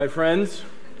My friends,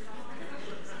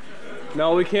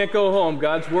 no, we can't go home.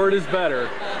 God's word is better.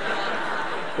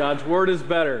 God's word is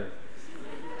better.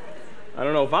 I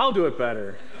don't know if I'll do it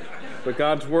better, but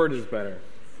God's word is better.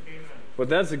 But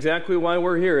that's exactly why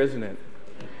we're here, isn't it?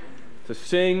 To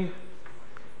sing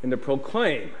and to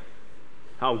proclaim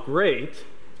how great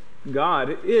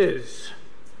God is.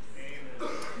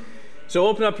 So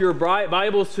open up your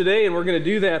Bibles today, and we're going to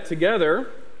do that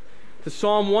together, to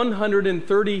Psalm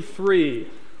 133.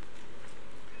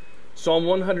 Psalm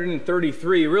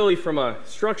 133, really from a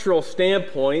structural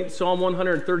standpoint, Psalm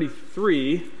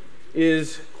 133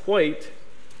 is quite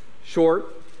short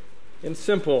and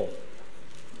simple.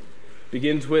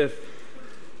 Begins with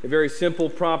a very simple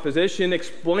proposition,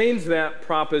 explains that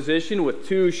proposition with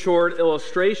two short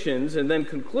illustrations, and then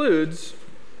concludes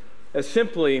as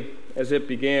simply as it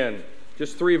began.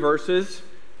 Just 3 verses,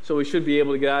 so we should be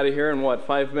able to get out of here in,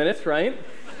 5 minutes, right?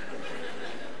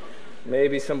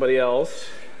 Maybe somebody else.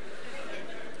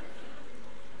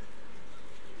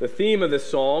 The theme of this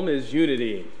psalm is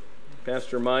unity.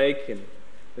 Pastor Mike and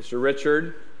Mr.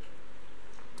 Richard,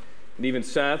 and even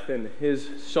Seth in his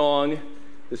song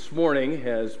this morning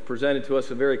has presented to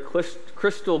us a very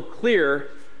crystal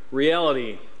clear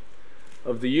reality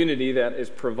of the unity that is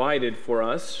provided for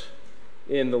us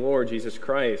in the Lord Jesus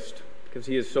Christ, because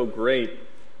he is so great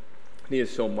and he is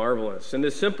so marvelous. And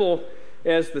as simple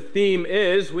as the theme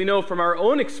is, we know from our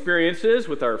own experiences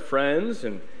with our friends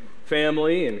and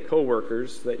family and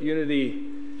co-workers that unity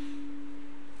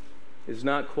is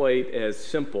not quite as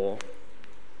simple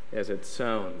as it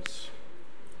sounds.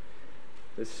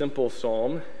 This simple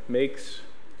psalm makes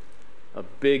a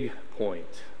big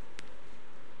point.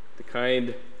 The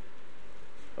kind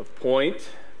of point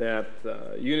that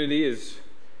unity's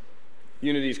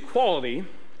quality,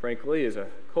 frankly, is a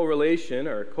correlation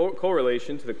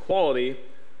to the quality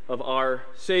of our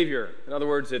Savior. In other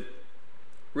words, it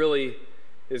really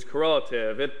is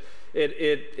correlative.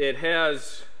 It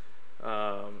has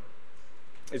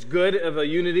as good of a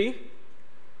unity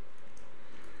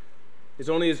is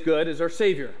only as good as our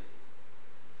Savior.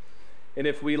 And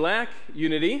if we lack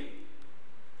unity,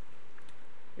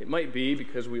 it might be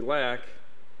because we lack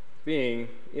being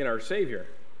in our Savior.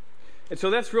 And so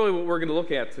that's really what we're going to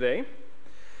look at today.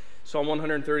 Psalm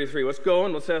 133. Let's go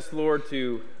and let's ask the Lord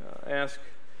to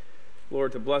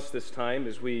bless this time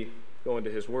as we go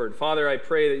into his word. Father, I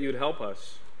pray that you would help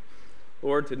us,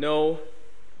 Lord, to know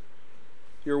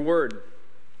your word,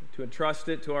 to entrust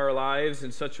it to our lives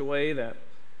in such a way that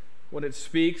when it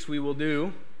speaks, we will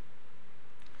do.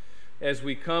 As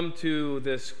we come to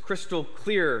this crystal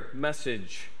clear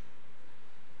message,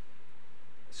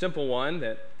 simple one,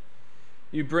 that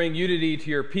you bring unity to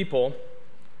your people,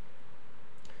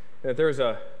 that there's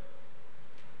a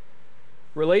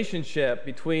relationship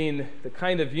between the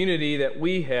kind of unity that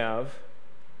we have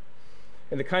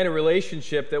and the kind of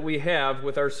relationship that we have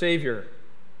with our Savior.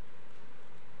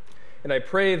 And I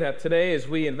pray that today, as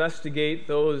we investigate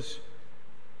those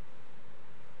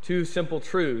 2 simple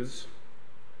truths,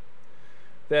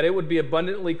 that it would be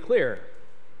abundantly clear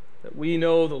that we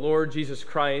know the Lord Jesus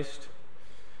Christ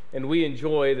and we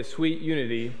enjoy the sweet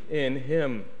unity in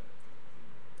him.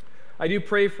 I do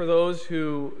pray for those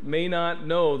who may not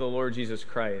know the Lord Jesus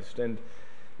Christ and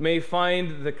may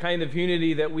find the kind of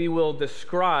unity that we will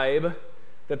describe,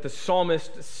 that the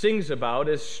psalmist sings about,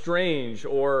 as strange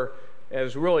or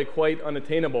as really quite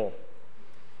unattainable.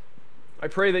 I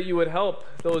pray that you would help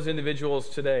those individuals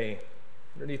today,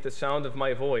 underneath the sound of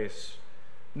my voice,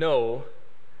 know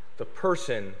the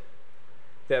person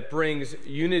that brings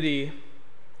unity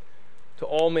to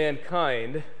all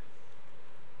mankind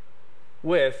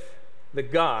with the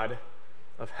God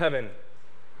of heaven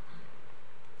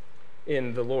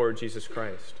in the Lord Jesus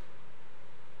Christ.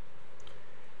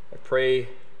 I pray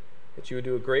that you would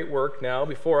do a great work now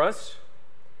before us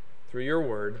through your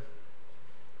word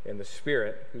and the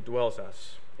Spirit who dwells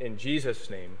us. In Jesus'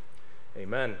 name,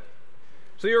 amen.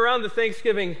 So you're around the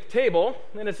Thanksgiving table,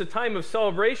 and it's a time of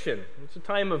celebration. It's a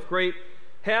time of great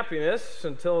happiness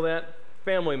until that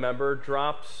family member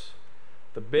drops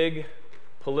the big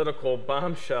political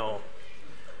bombshell.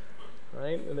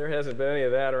 Right? And there hasn't been any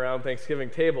of that around Thanksgiving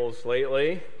tables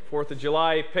lately. 4th of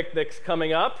July picnics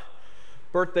coming up,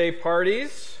 birthday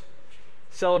parties,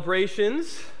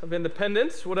 celebrations of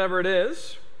independence, whatever it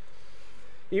is.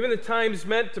 Even the times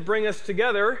meant to bring us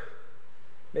together,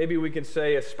 maybe we can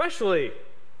say especially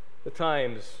the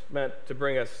times meant to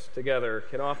bring us together,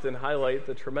 can often highlight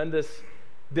the tremendous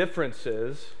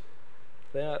differences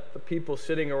that the people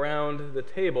sitting around the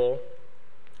table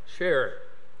share.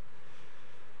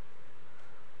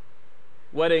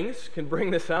 Weddings can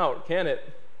bring this out, can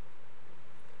it?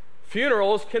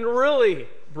 Funerals can really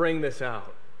bring this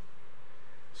out,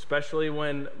 especially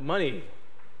when money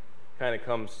kind of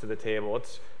comes to the table.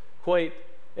 It's quite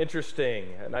interesting,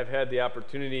 and I've had the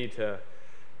opportunity to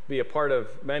be a part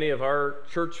of many of our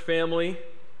church family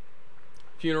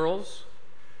funerals,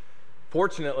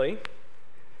 fortunately,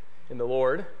 in the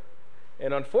Lord,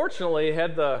 and unfortunately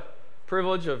had the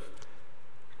privilege of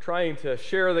trying to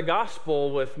share the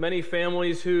gospel with many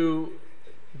families who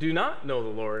do not know the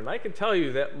Lord. And I can tell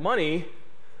you that money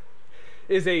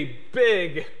is a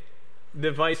big,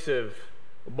 divisive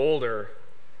boulder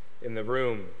in the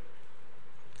room,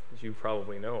 as you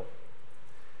probably know.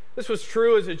 This was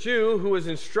true as a Jew who was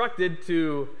instructed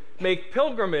to make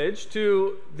pilgrimage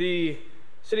to the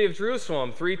city of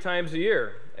Jerusalem 3 times a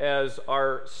year, as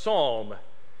our psalm,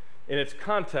 in its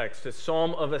context, a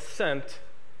psalm of ascent,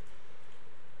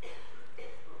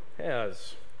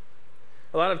 has.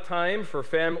 A lot of time for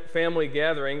family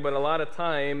gathering, but a lot of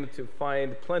time to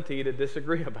find plenty to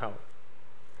disagree about.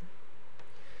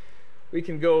 We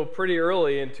can go pretty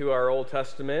early into our Old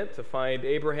Testament to find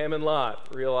Abraham and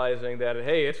Lot realizing that,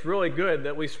 hey, it's really good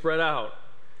that we spread out.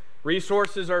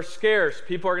 Resources are scarce.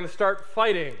 People are going to start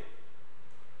fighting.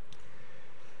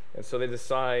 And so they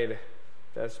decide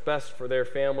that it's best for their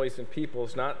families and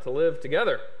peoples not to live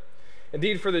together.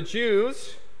 Indeed, for the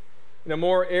Jews, in a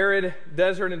more arid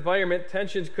desert environment,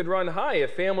 tensions could run high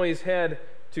if families had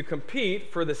to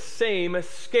compete for the same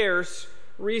scarce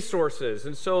resources.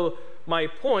 And so my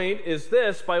point is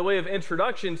this, by way of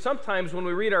introduction: sometimes when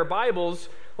we read our Bibles,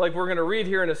 like we're going to read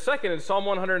here in a second in Psalm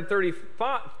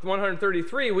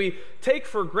 133, we take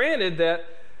for granted that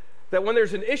when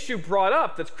there's an issue brought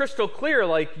up that's crystal clear,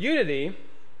 like unity,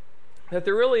 that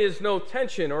there really is no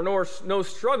tension or no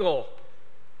struggle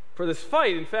for this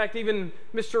fight. In fact, even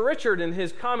Mr. Richard, in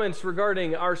his comments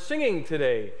regarding our singing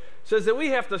today, says that we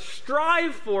have to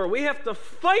strive for, we have to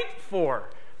fight for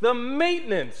the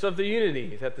maintenance of the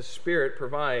unity that the Spirit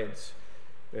provides.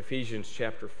 In Ephesians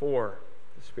chapter 4,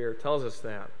 the Spirit tells us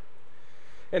that.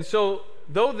 And so,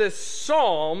 though this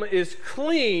psalm is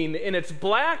clean in its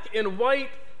black and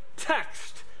white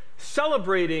text,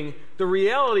 celebrating the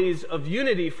realities of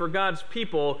unity for God's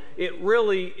people, it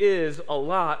really is a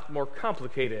lot more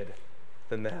complicated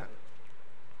than that.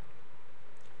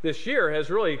 This year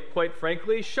has really, quite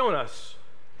frankly, shown us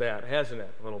that, hasn't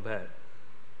it, a little bit?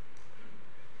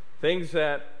 Things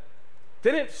that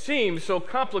didn't seem so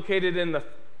complicated in the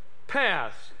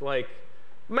past, like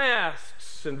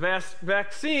masks and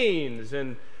vaccines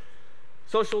and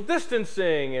social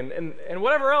distancing and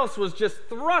whatever else was just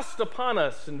thrust upon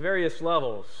us in various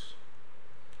levels,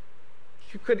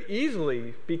 could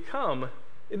easily become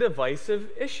a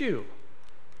divisive issue.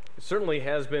 It certainly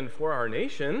has been for our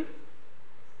nation.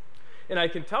 And I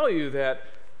can tell you that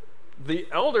the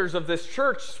elders of this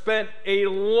church spent a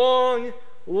long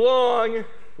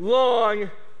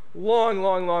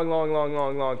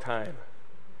time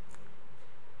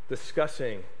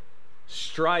discussing,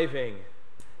 striving,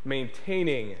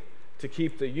 maintaining to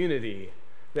keep the unity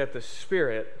that the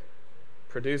Spirit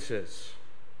produces.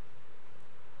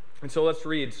 And so let's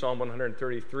read Psalm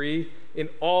 133 in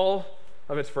all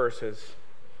of its verses.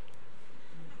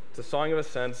 It's a song of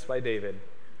ascents by David,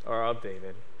 or of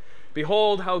David.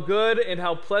 Behold, how good and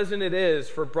how pleasant it is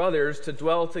for brothers to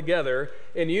dwell together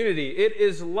in unity. It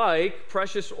is like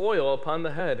precious oil upon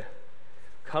the head,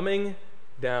 coming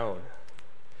down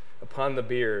upon the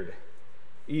beard,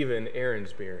 even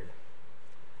Aaron's beard,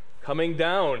 coming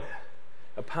down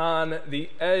upon the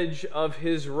edge of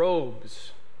his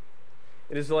robes.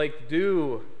 It is like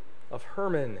dew of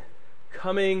Hermon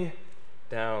coming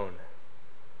down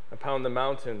upon the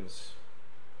mountains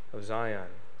of Zion.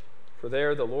 For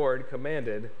there the Lord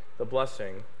commanded the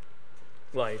blessing,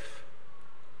 life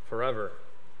forever.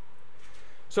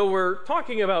 So we're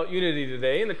talking about unity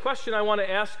today, and the question I want to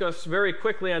ask us very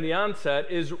quickly on the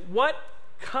onset is, what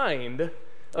kind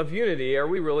of unity are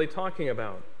we really talking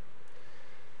about?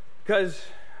 Because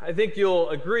I think you'll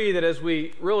agree that as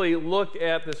we really look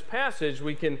at this passage,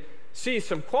 we can see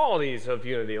some qualities of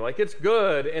unity, like it's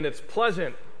good and it's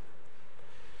pleasant.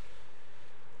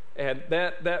 And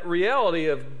that reality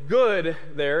of good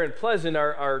there and pleasant,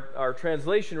 our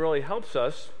translation really helps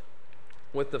us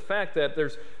with the fact that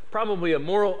there's probably a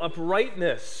moral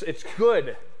uprightness. It's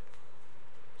good.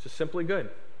 It's just simply good.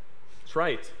 It's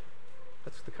right.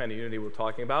 That's the kind of unity we're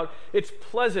talking about. It's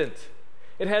pleasant.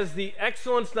 It has the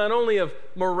excellence not only of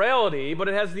morality, but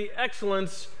it has the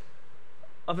excellence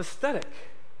of aesthetic.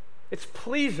 It's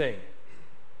pleasing.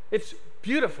 It's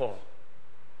beautiful.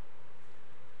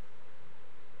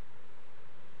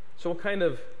 So what kind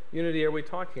of unity are we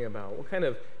talking about? What kind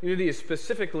of unity is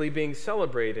specifically being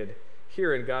celebrated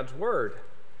here in God's Word.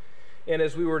 And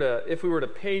if we were to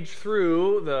page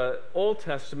through the Old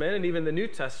Testament and even the New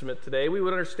Testament today, we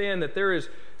would understand that there is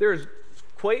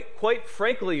quite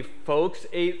frankly, folks,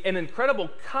 an incredible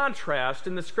contrast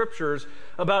in the Scriptures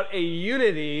about a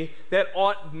unity that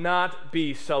ought not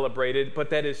be celebrated, but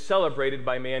that is celebrated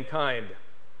by mankind.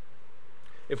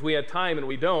 If we had time, and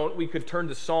we don't, we could turn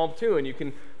to Psalm 2, and you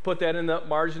can put that in the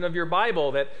margin of your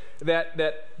Bible, that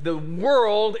the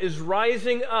world is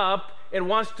rising up and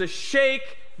wants to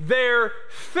shake their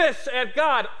fists at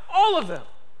God, all of them,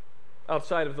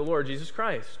 outside of the Lord Jesus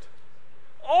Christ.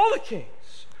 All the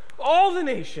kings, all the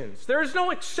nations. There is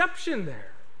no exception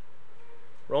there.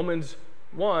 Romans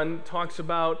 1 talks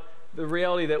about the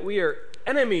reality that we are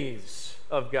enemies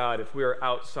of God if we are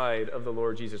outside of the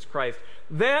Lord Jesus Christ.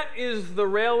 That is the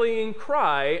rallying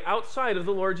cry outside of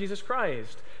the Lord Jesus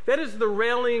Christ. That is the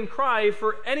rallying cry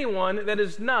for anyone that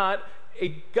is not a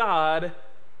God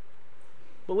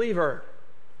believer,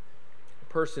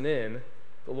 a person in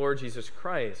the Lord Jesus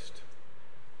Christ.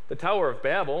 The Tower of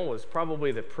Babel was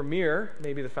probably the premier,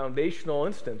 maybe the foundational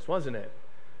instance, wasn't it,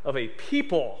 of a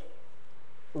people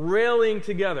rallying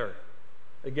together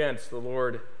against the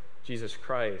Lord Jesus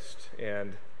Christ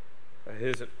and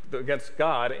against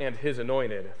God and His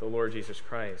anointed, the Lord Jesus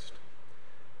Christ.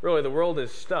 Really, the world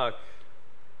is stuck.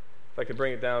 If I could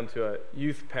bring it down to a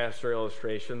youth pastor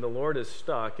illustration, the Lord is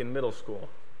stuck in middle school.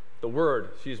 The world,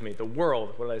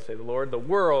 what did I say? The Lord? The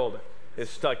world is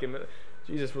stuck in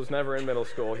Jesus was never in middle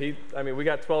school. We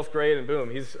got 12th grade and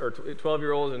boom, he's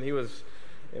 12-year-olds and he was,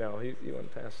 he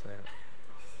went past that.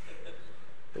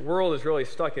 The world is really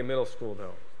stuck in middle school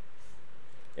though.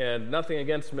 And nothing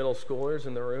against middle schoolers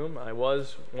in the room. I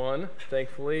was one,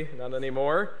 thankfully, not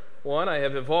anymore. I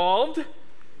have evolved.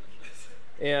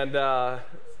 And,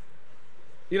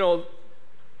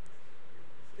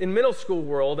 in middle school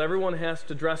world, everyone has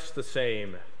to dress the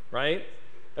same, right?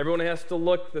 Everyone has to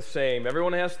look the same.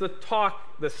 Everyone has to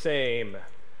talk the same.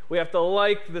 We have to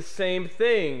like the same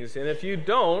things. And if you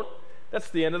don't, that's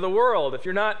the end of the world. If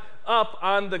you're not up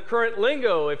on the current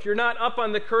lingo, if you're not up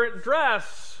on the current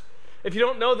dress, if you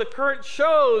don't know the current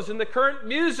shows and the current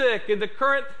music and the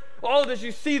current, did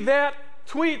you see that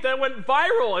tweet that went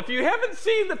viral? If you haven't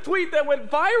seen the tweet that went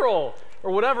viral,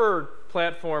 or whatever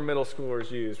platform middle schoolers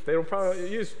use, they don't probably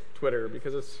use Twitter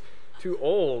because it's too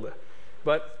old,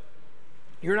 but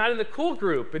you're not in the cool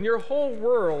group and your whole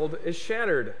world is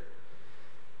shattered.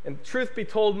 And truth be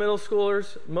told, middle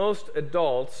schoolers, most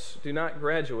adults do not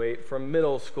graduate from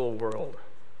middle school world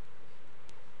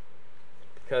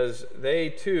because they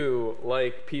too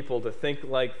like people to think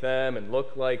like them and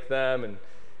look like them and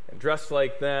dress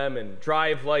like them and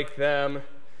drive like them.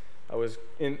 I was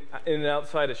in and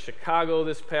outside of Chicago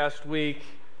this past week,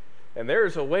 and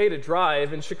there's a way to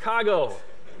drive in Chicago.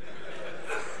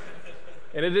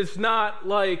 And it is not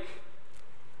like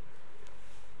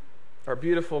our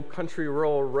beautiful country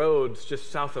rural roads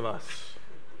just south of us.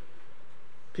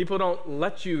 People don't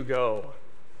let you go.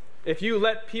 If you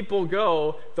let people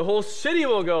go, the whole city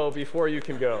will go before you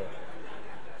can go.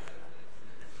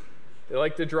 They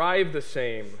like to drive the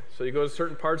same. So you go to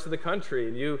certain parts of the country,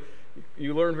 and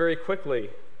you learn very quickly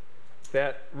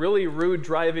that really rude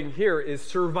driving here is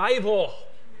survival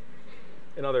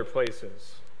in other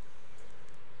places.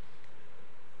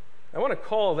 I want to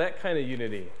call that kind of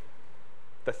unity,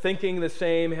 the thinking the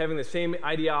same, having the same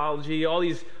ideology, all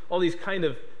these kind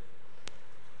of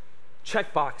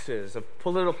check boxes of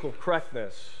political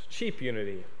correctness, cheap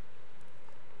unity,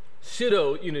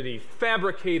 pseudo-unity,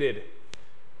 fabricated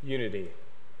unity.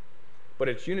 But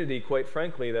it's unity, quite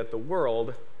frankly, that the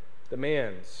world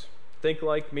demands. Think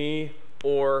like me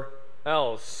or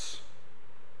else.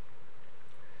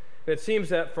 And it seems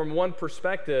that from one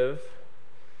perspective,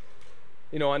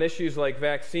 on issues like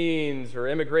vaccines or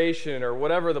immigration or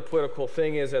whatever the political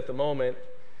thing is at the moment,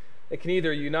 it can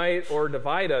either unite or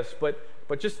divide us, but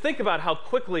just think about how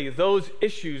quickly those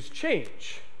issues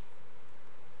change.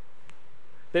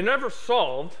 They're never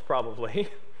solved, probably,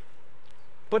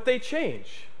 but they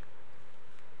change.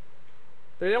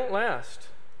 They don't last.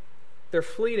 They're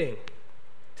fleeting,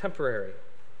 temporary.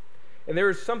 And there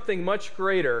is something much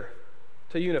greater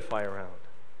to unify around.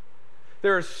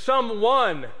 There is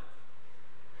someone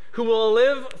who will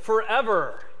live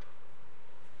forever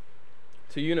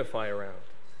to unify around.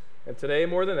 And today,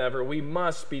 more than ever, we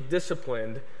must be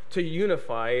disciplined to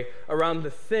unify around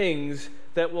the things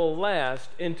that will last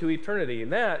into eternity.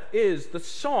 And that is the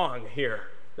song here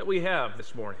that we have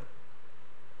this morning.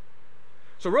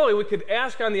 So really, we could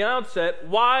ask on the outset,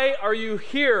 why are you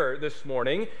here this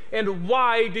morning? And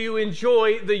why do you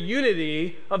enjoy the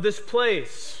unity of this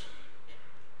place?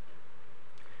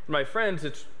 My friends,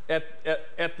 it's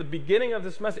at the beginning of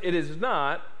this message, it is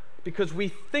not because we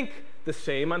think the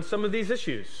same on some of these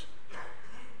issues.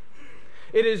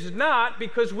 It is not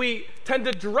because we tend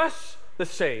to dress the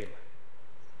same.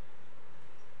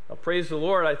 Now, praise the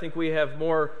Lord, I think we have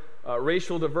more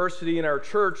racial diversity in our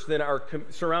church than our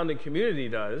surrounding community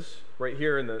does, right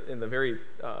here in the very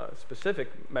specific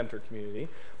mentor community.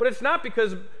 But it's not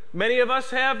because many of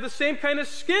us have the same kind of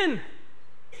skin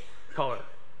color.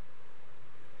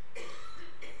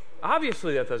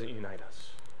 Obviously, that doesn't unite us.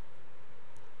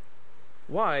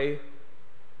 Why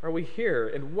are we here,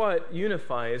 and what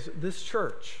unifies this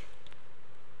church?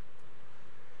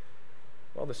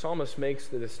 Well, the psalmist makes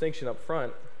the distinction up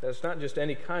front that it's not just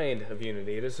any kind of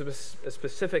unity, it is a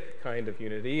specific kind of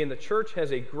unity, and the church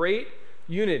has a great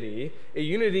unity, a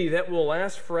unity that will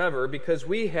last forever because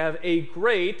we have a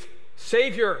great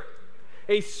Savior,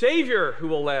 a Savior who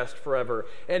will last forever.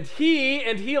 And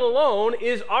He alone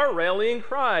is our rallying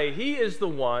cry. He is the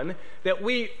one that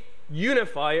we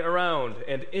unify around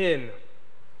and in.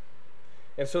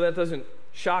 And so that doesn't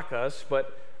shock us,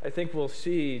 but I think we'll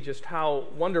see just how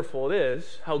wonderful it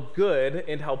is, how good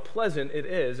and how pleasant it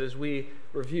is as we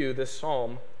review this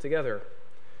psalm together.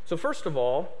 So first of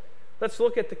all, let's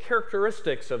look at the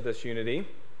characteristics of this unity.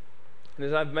 And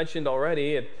as I've mentioned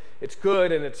already, it's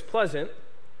good and it's pleasant.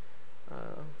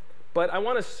 But I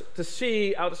want us to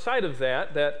see outside of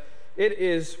that it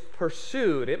is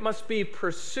pursued. It must be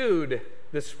pursued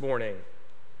this morning.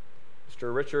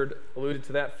 Mr. Richard alluded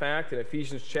to that fact in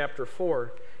Ephesians chapter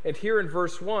 4. And here in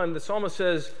verse 1, the psalmist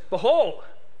says, behold.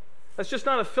 That's just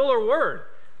not a filler word.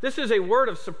 This is a word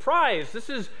of surprise. This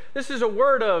is a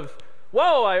word of,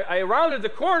 whoa, I rounded the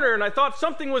corner and I thought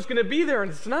something was going to be there,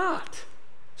 and it's not.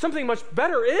 Something much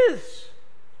better is.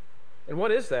 And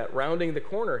what is that, rounding the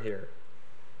corner here?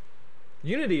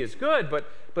 Unity is good,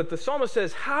 but the psalmist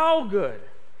says how good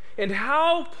and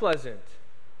how pleasant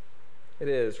it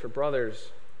is for brothers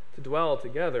to dwell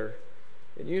together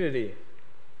in unity.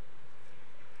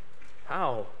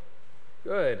 How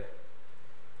good.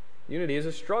 Unity is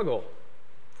a struggle,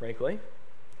 frankly.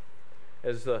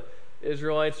 As the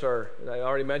Israelites are, I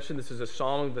already mentioned, this is a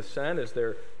song of ascent, as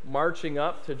they're marching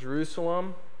up to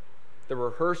Jerusalem. They're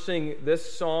rehearsing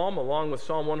this psalm along with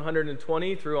Psalm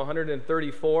 120 through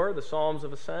 134, the Psalms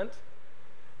of Ascent.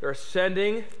 They're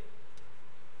ascending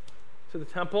to the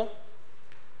temple,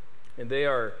 and they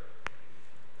are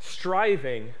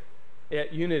striving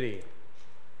at unity.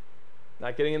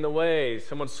 Not getting in the way,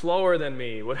 someone slower than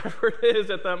me, whatever it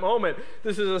is at that moment.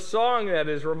 This is a song that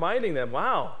is reminding them,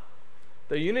 wow,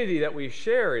 the unity that we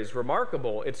share is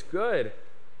remarkable. It's good.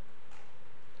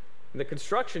 And the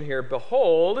construction here,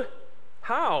 behold,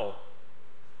 how?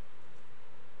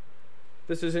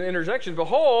 This is an interjection.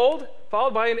 Behold,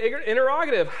 followed by an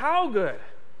interrogative. How good?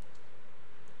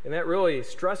 And that really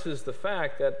stresses the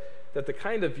fact that the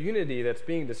kind of unity that's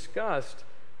being discussed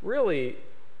really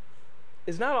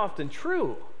is not often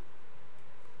true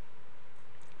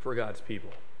for God's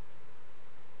people.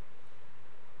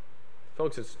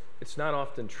 Folks, it's not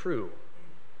often true.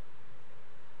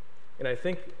 And I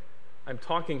think I'm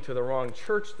talking to the wrong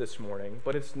church this morning,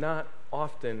 but it's not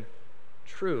often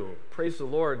true. Praise the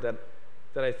Lord that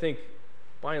I think,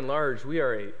 by and large, we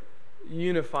are a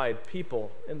unified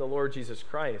people in the Lord Jesus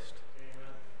Christ.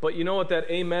 Amen. But you know what that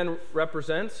amen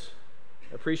represents?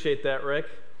 I appreciate that, Rick.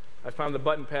 I found the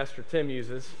button Pastor Tim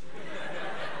uses.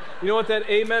 You know what that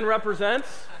amen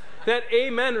represents? That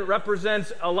amen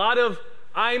represents a lot of,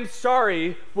 I'm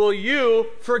sorry, will you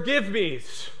forgive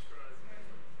me's.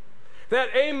 That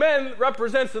amen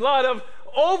represents a lot of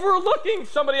overlooking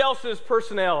somebody else's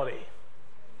personality.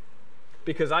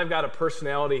 Because I've got a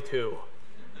personality too.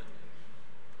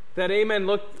 That amen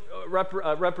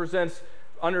represents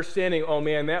understanding, oh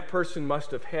man, that person must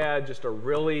have had just a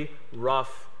really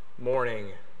rough morning.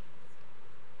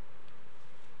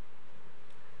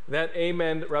 That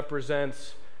amen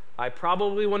represents, I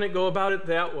probably wouldn't go about it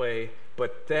that way,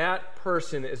 but that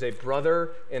person is a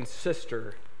brother and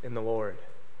sister in the Lord.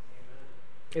 Amen.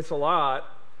 It's a lot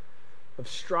of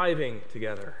striving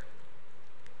together.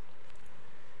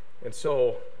 And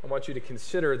so I want you to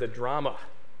consider the drama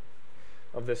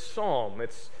of this psalm.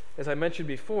 It's, as I mentioned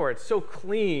before, it's so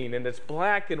clean and it's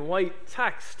black and white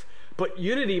text. But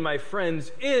unity, my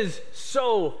friends, is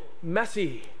so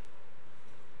messy.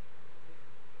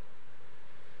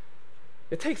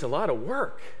 It takes a lot of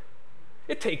work.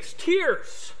 It takes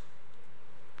tears.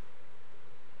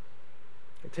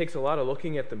 It takes a lot of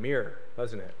looking at the mirror,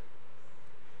 doesn't it?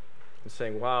 And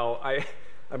saying, wow,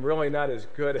 I'm really not as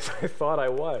good as I thought I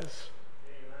was.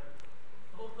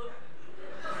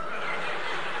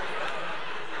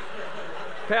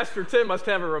 Pastor Tim must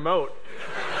have a remote.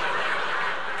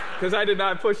 because I did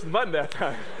not push the button that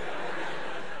time.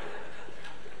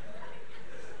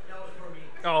 That was for me.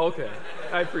 Oh, okay.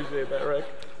 I appreciate that, Rick.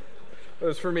 It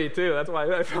was for me, too. That's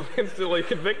why I felt instantly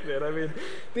convicted. I mean,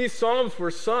 these psalms were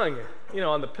sung,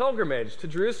 on the pilgrimage to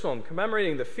Jerusalem,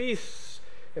 commemorating the feasts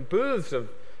and booths of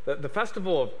the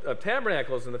Festival of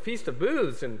Tabernacles and the Feast of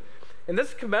Booths. And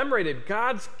this commemorated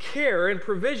God's care and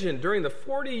provision during the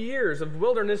 40 years of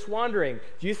wilderness wandering.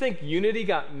 Do you think unity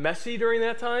got messy during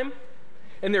that time?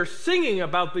 And they're singing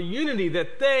about the unity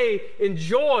that they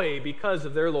enjoy because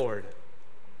of their Lord.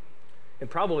 And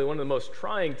probably one of the most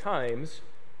trying times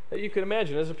that you could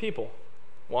imagine as a people,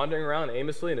 wandering around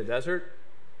aimlessly in a desert.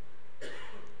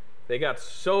 They got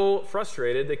so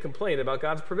frustrated, they complained about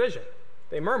God's provision.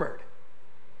 They murmured.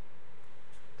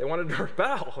 They wanted to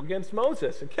rebel against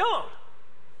Moses and kill him.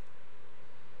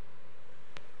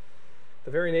 The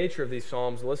very nature of these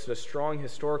Psalms elicit a strong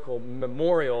historical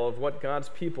memorial of what God's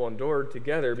people endured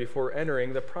together before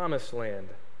entering the Promised Land.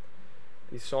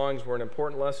 These songs were an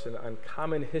important lesson on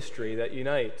common history that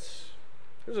unites.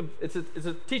 It's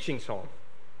a teaching psalm.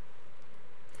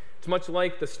 It's much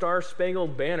like the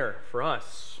Star-Spangled Banner for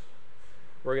us.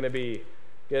 We're going to be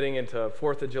getting into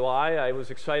 4th of July. I was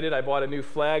excited. I bought a new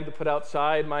flag to put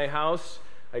outside my house.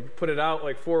 I put it out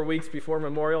like 4 weeks before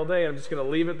Memorial Day. I'm just going to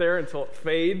leave it there until it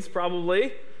fades,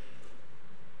 probably.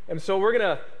 And so we're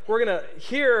going to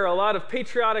hear a lot of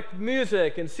patriotic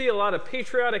music and see a lot of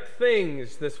patriotic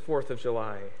things this 4th of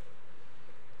July.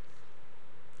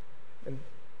 And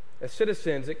as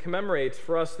citizens, it commemorates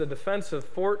for us the defense of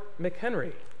Fort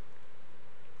McHenry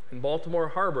in Baltimore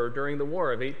Harbor during the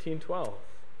War of 1812,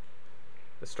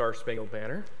 the Star-Spangled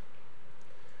Banner.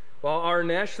 While our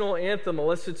national anthem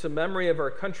elicits a memory of our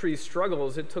country's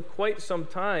struggles, it took quite some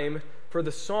time for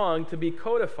the song to be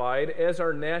codified as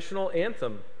our national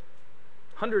anthem.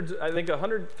 Hundreds, I think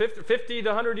 50 to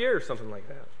 100 years, something like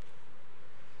that.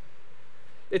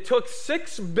 It took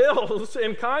 6 bills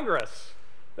in Congress.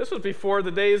 This was before the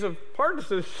days of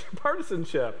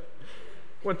partisanship,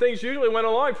 when things usually went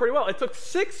along pretty well. It took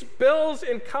 6 bills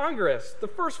in Congress. The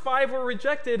first 5 were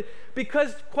rejected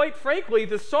because, quite frankly,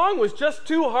 the song was just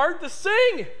too hard to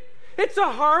sing. It's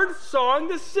a hard song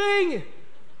to sing.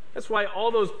 That's why all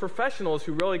those professionals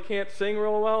who really can't sing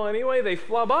real well anyway, they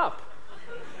flub up.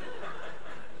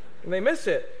 And they miss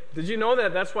it. Did you know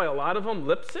that that's why a lot of them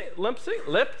lip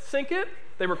sync it?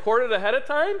 They record it ahead of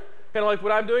time, kind of like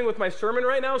what I'm doing with my sermon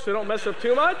right now, so I don't mess up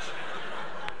too much.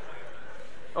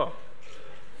 Oh.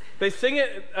 They sing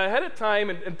it ahead of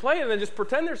time and play it and then just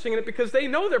pretend they're singing it because they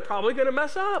know they're probably going to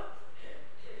mess up.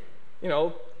 1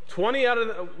 out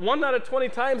of 20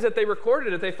 times that they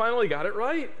recorded it, they finally got it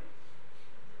right.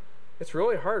 It's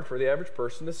really hard for the average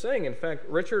person to sing. In fact,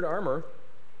 Richard Armour,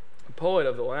 a poet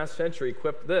of the last century,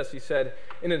 quipped this. He said,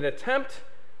 "In an attempt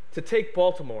to take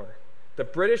Baltimore, the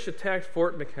British attacked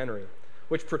Fort McHenry,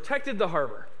 which protected the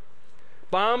harbor.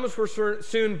 Bombs were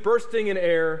soon bursting in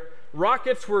air,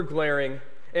 rockets were glaring,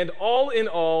 and all in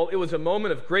all, it was a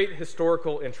moment of great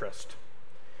historical interest.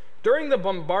 During the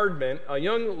bombardment, a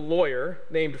young lawyer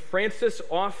named Francis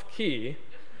Off-Key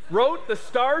wrote the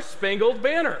Star-Spangled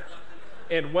Banner.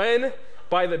 And when,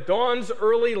 by the dawn's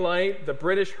early light, the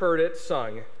British heard it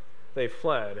sung, they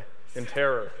fled in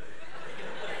terror."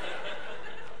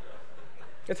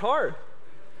 It's hard,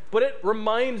 but it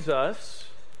reminds us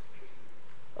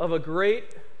of a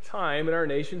great time in our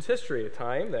nation's history, a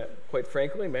time that, quite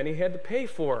frankly, many had to pay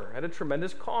for at a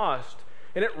tremendous cost,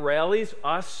 and it rallies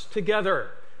us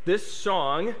together. This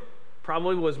song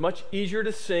probably was much easier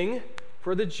to sing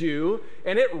for the Jew,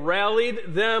 and it rallied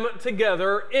them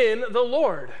together in the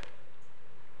Lord.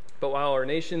 But while our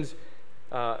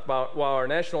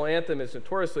national anthem is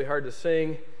notoriously hard to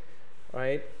sing,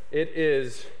 right, it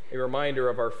is a reminder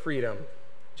of our freedom,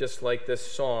 just like this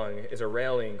song is a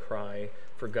rallying cry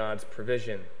for God's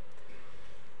provision.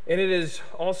 And it is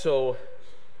also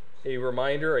a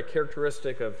reminder, a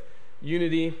characteristic of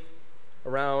unity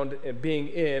around and being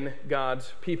in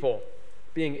God's people.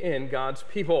 Being in God's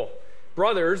people.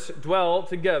 Brothers dwell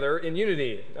together in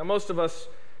unity. Now, most of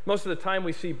the time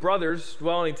we see brothers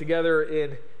dwelling together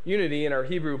in unity in our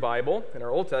Hebrew Bible, in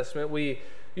our Old Testament. We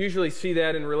usually see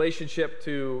that in relationship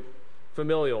to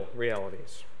familial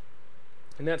realities.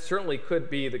 And that certainly could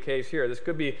be the case here. This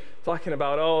could be talking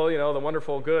about, the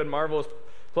wonderful, good, marvelous,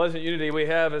 pleasant unity we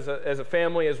have as a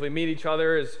family as we meet each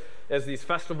other, as these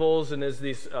festivals and as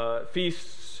these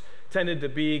feasts tended to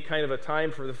be kind of a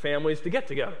time for the families to get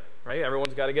together, right?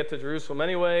 Everyone's got to get to Jerusalem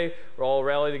anyway. We're all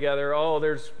rally together. Oh,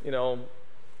 there's,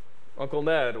 Uncle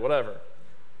Ned, whatever.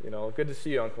 Good to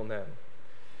see you, Uncle Ned.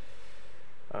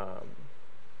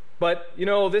 But,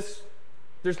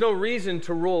 there's no reason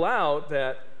to rule out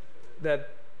that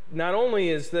not only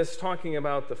is this talking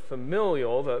about the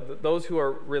familial, those who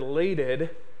are related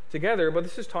together, but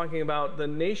this is talking about the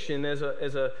nation as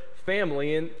a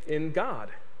family in God.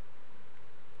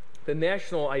 The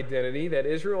national identity that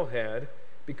Israel had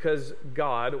because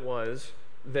God was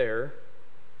their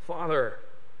Father.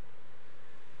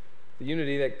 The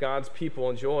unity that God's people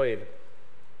enjoyed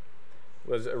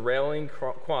was a rallying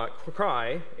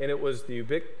cry, and it was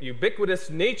the ubiquitous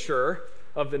nature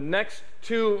of the next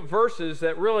two verses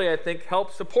that really, I think,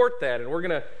 help support that. And we're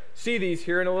going to see these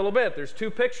here in a little bit. There's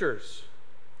two pictures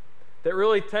that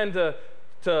really tend to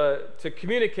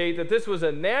communicate that this was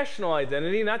a national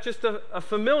identity, not just a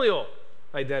familial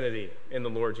identity in the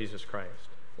Lord Jesus Christ.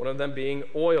 One of them being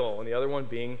oil and the other one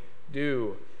being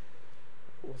dew.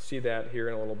 We'll see that here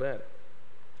in a little bit.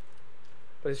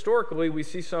 But historically, we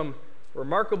see some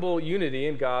remarkable unity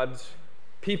in God's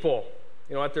people.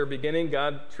 At their beginning,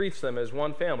 God treats them as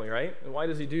one family, right? And why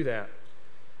does he do that?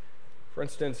 For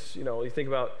instance, you think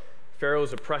about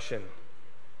Pharaoh's oppression,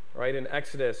 right, in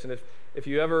Exodus. And if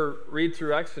you ever read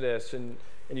through Exodus and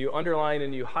you underline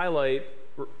and you highlight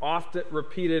often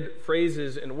repeated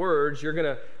phrases and words, you're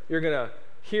gonna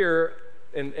hear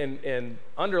and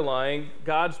underline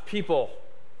God's people,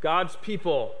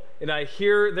 and I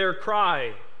hear their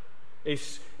cry.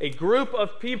 A group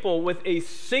of people with a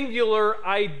singular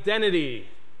identity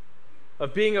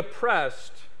of being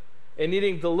oppressed and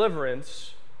needing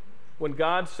deliverance when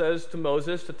God says to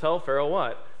Moses to tell Pharaoh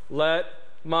what? Let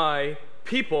my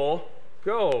people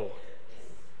go.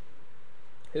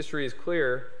 History is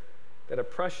clear that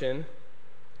oppression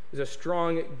is a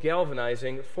strong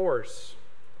galvanizing force.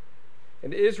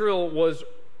 And Israel was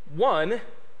one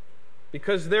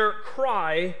because their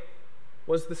cry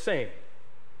was the same.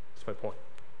 That's my point.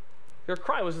 Their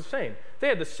cry was the same. They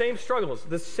had the same struggles,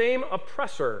 the same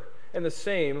oppressor, and the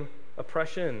same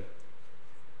oppression.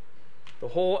 The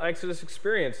whole Exodus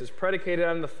experience is predicated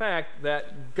on the fact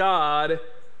that God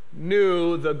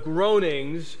knew the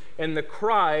groanings and the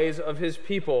cries of his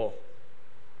people.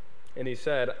 And he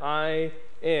said, I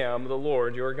am the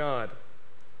Lord your God.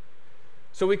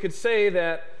 So we could say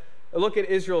that a look at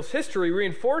Israel's history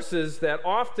reinforces that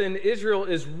often Israel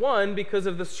is one because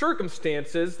of the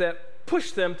circumstances that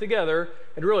push them together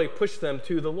and really push them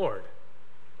to the Lord.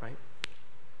 Right?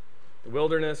 The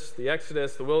wilderness, the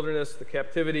Exodus, the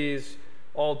captivities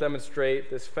all demonstrate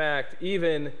this fact.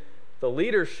 Even the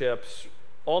leadership's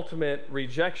ultimate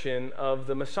rejection of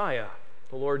the Messiah,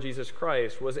 the Lord Jesus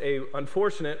Christ, was an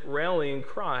unfortunate rallying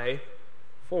cry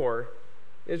for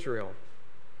Israel.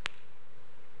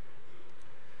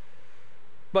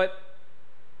 But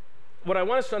what I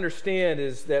want us to understand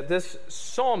is that this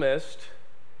psalmist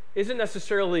isn't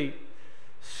necessarily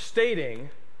stating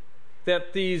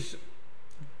that these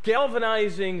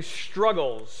galvanizing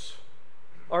struggles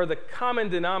are the common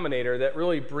denominator that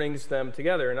really brings them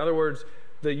together. In other words,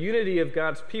 the unity of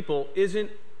God's people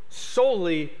isn't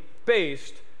solely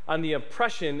based on the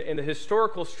oppression and the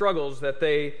historical struggles that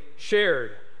they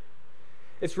shared.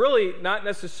 It's really not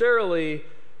necessarily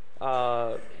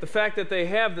the fact that they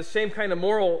have the same kind of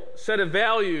moral set of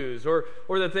values or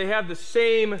that they have the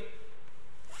same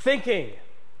thinking.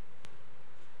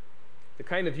 The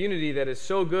kind of unity that is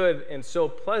so good and so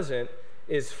pleasant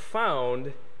is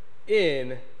found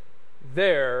in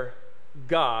their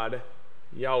God,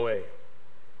 Yahweh.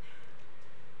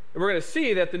 And we're going to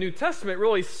see that the New Testament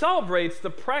really celebrates the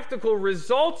practical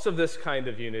results of this kind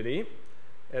of unity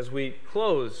as we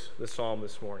close the psalm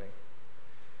this morning.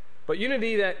 But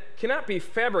unity that cannot be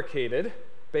fabricated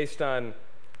based on,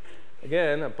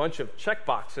 again, a bunch of check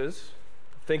boxes,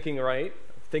 thinking right,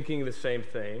 thinking the same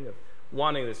thing, of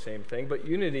wanting the same thing, but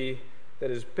unity that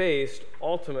is based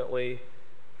ultimately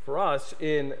for us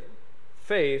in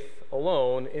faith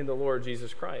alone in the Lord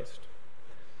Jesus Christ.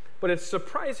 But it's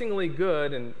surprisingly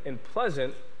good and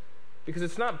pleasant because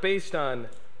it's not based on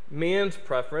man's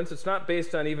preference. It's not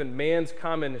based on even man's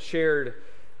common shared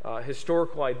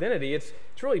historical identity. It's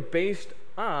really based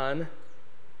on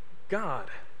God.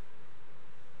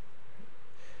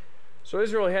 So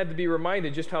Israel had to be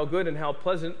reminded just how good and how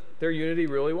pleasant their unity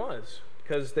really was,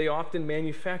 because they often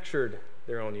manufactured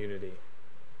their own unity.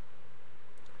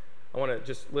 I want to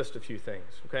just list a few things,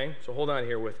 okay? So hold on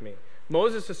here with me.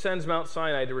 Moses ascends Mount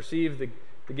Sinai to receive the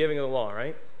giving of the law,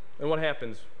 right? And what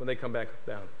happens when they come back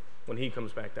down? When he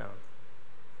comes back down?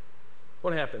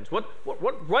 What happens? What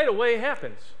right away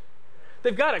happens?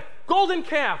 They've got a golden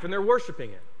calf and they're worshiping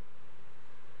it.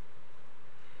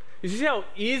 You see how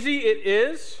easy it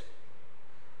is?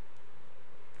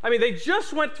 I mean, they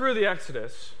just went through the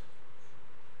Exodus,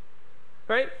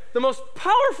 right? The most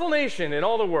powerful nation in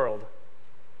all the world.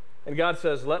 And God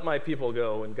says, let my people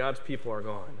go, and God's people are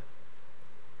gone.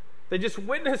 They just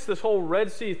witnessed this whole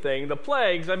Red Sea thing, the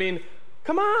plagues. I mean,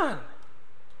 come on.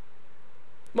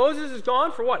 Moses is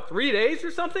gone for what, 3 days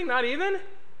or something? Not even?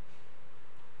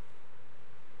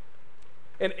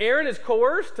 And Aaron is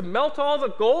coerced to melt all the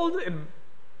gold and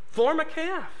form a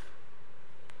calf.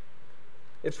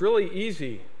 It's really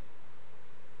easy.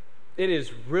 It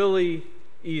is really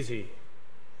easy.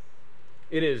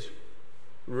 It is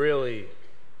really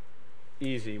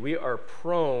easy. We are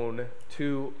prone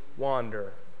to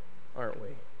wander, aren't we?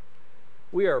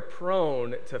 We are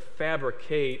prone to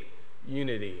fabricate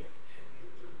unity.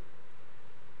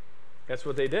 That's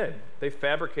what they did. They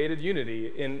fabricated unity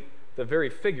in the very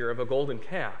figure of a golden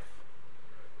calf.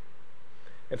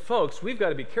 And folks, we've got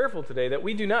to be careful today that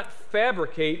we do not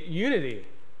fabricate unity,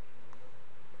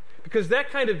 because that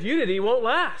kind of unity won't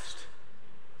last.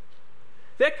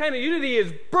 That kind of unity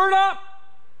is burnt up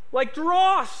like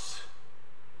dross.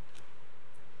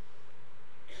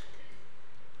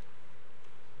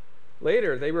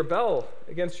 Later, they rebel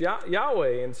against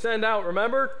Yahweh and send out,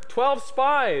 remember, 12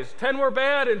 spies. 10 were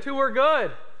bad and 2 were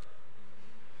good.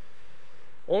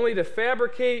 Only to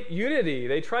fabricate unity.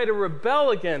 They try to rebel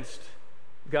against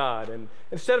God. And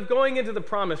instead of going into the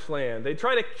promised land, they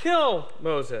try to kill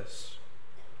Moses.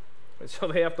 And so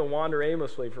they have to wander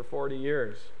aimlessly for 40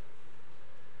 years.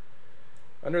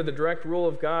 Under the direct rule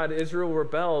of God, Israel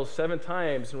rebels 7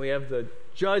 times, and we have the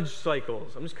judge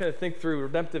cycles. I'm just going to think through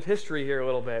redemptive history here a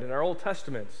little bit in our Old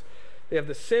Testaments. They have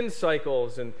the sin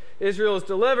cycles, and Israel is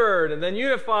delivered and then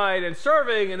unified and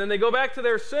serving, and then they go back to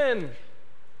their sin.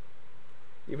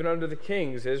 Even under the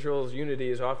kings, Israel's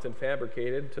unity is often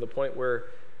fabricated to the point where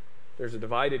there's a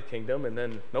divided kingdom and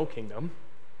then no kingdom.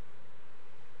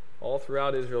 All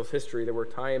throughout Israel's history, there were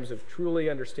times of truly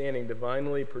understanding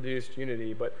divinely produced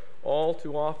unity, but all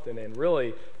too often, and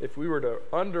really, if we were to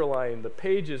underline the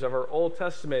pages of our Old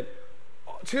Testament,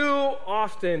 too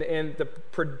often, and the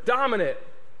predominant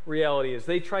reality is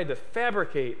they tried to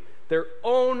fabricate their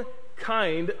own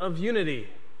kind of unity.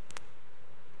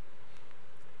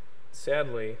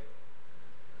 Sadly,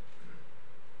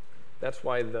 that's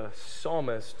why the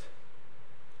psalmist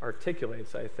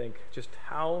articulates, I think, just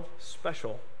how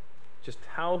special, just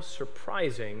how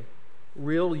surprising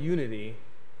real unity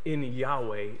in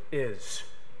Yahweh is.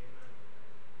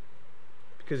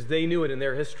 Because they knew it in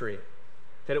their history,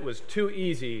 that it was too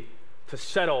easy to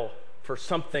settle for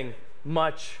something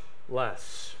much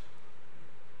less.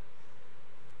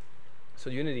 So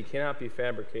unity cannot be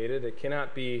fabricated. It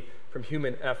cannot be from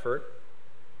human effort.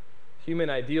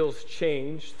 Human ideals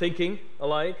change, thinking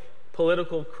alike,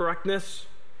 political correctness.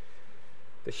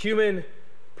 The human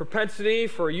propensity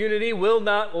for unity will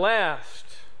not last.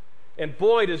 And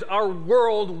boy, does our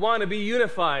world want to be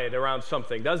unified around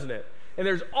something, doesn't it? And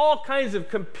there's all kinds of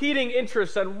competing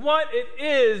interests on what it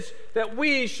is that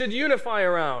we should unify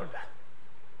around.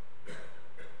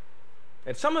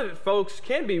 And some of it, folks,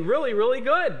 can be really, really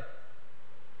good.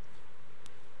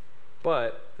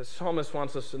 But the psalmist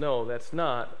wants us to know that's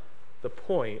not the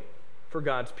point for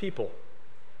God's people.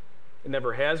 It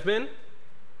never has been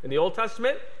in the Old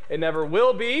Testament. It never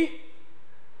will be.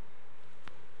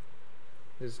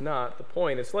 It is not the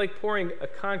point. It's like pouring a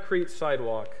concrete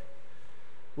sidewalk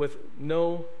with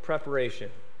no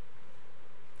preparation.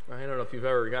 I don't know if you've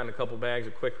ever gotten a couple bags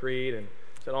of Quick Read and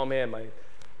said, oh man, my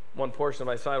one portion of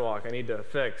my sidewalk I need to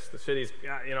fix. The city's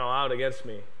out against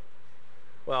me.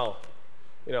 Well,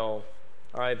 all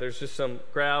right, there's just some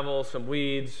gravel, some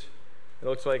weeds. It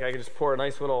looks like I can just pour a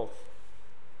nice little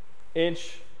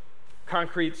inch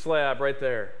concrete slab right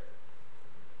there.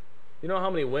 You know how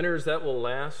many winters that will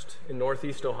last in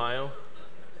Northeast Ohio?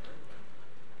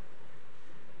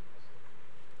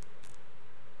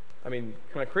 I mean,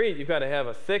 concrete, you've got to have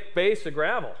a thick base of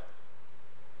gravel.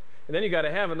 And then you've got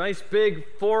to have a nice big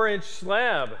 4-inch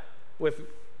slab with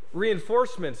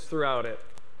reinforcements throughout it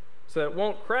so that it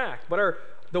won't crack. But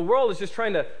the world is just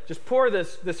trying to just pour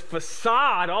this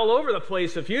facade all over the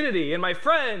place of unity. And my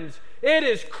friends, it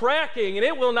is cracking and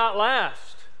it will not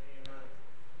last.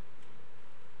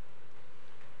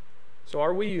 So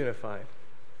are we unified?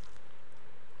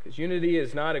 Because unity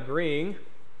is not agreeing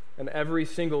on every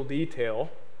single detail.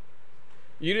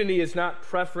 Unity is not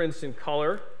preference in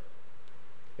color,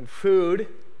 in food,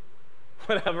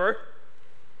 whatever.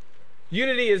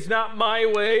 Unity is not my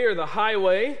way or the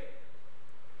highway.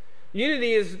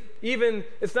 Unity is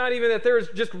it's not even that there is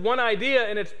just one idea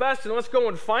and it's best and let's go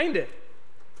and find it.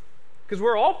 Because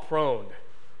we're all prone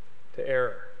to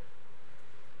error.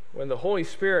 When the Holy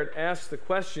Spirit asks the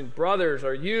question, brothers,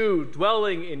 are you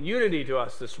dwelling in unity to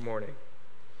us this morning?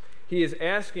 He is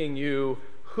asking you,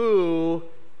 who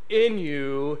in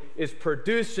you is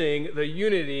producing the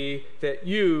unity that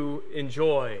you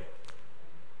enjoy.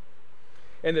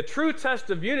 And the true test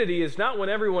of unity is not when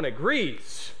everyone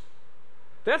agrees.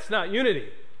 That's not unity.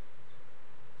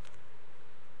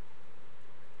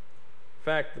 In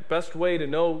fact, the best way to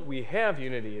know we have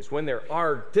unity is when there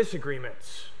are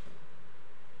disagreements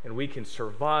and we can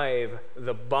survive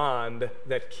the bond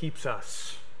that keeps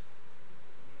us.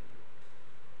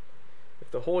 If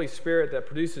the Holy Spirit that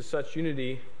produces such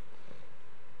unity,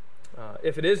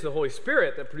 if it is the Holy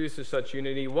Spirit that produces such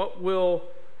unity, what will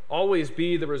always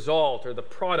be the result or the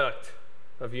product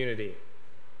of unity?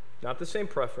 Not the same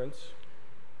preference,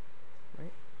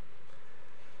 right?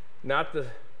 Not the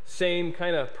same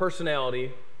kind of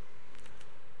personality,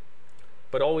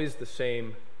 but always the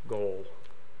same goal: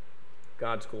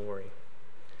 God's glory.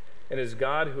 It is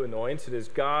God who anoints, it is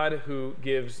God who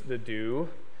gives the dew,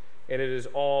 and it is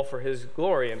all for his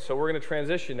glory. And so we're going to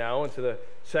transition now into the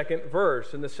second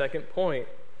verse and the second point.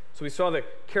 So we saw the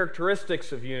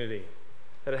characteristics of unity,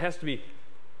 that it has to be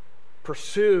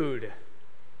pursued,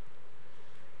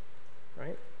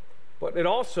 right? But it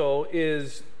also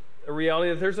is a reality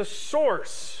that there's a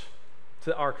source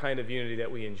to our kind of unity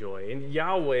that we enjoy. And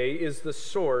Yahweh is the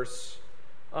source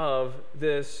of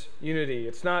this unity.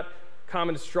 It's not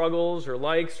common struggles or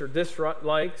likes or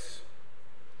dislikes.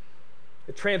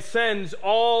 It transcends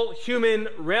all human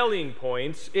rallying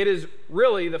points. It is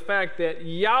really the fact that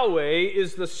Yahweh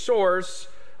is the source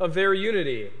of their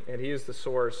unity, and he is the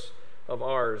source of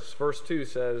ours. Verse 2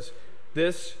 says,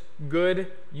 this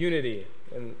good unity.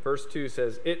 And verse 2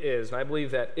 says, it is. And I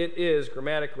believe that it is,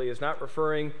 grammatically, is not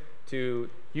referring to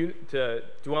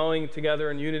dwelling together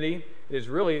in unity. It is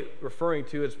really referring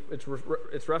to, its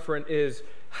referent is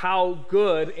how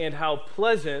good and how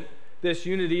pleasant this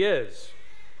unity is.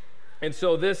 And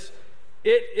so this,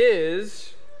 it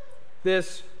is,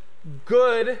 this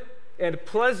good and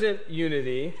pleasant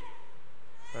unity,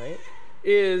 right,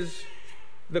 is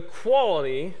the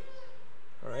quality,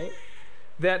 right,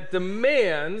 that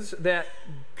demands that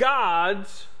God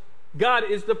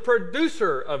is the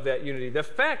producer of that unity. The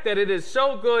fact that it is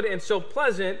so good and so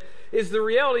pleasant is the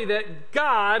reality that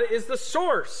God is the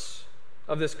source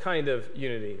of this kind of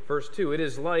unity. Verse 2, it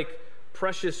is like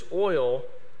precious oil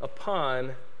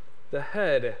upon the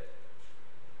head.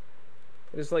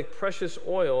 It is like precious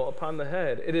oil upon the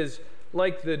head. It is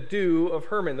like the dew of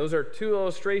Hermon. Those are two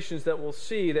illustrations that we'll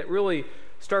see that really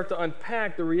start to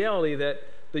unpack the reality that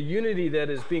the unity that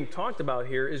is being talked about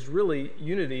here is really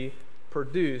unity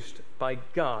produced by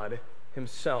God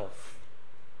himself.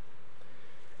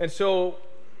 And so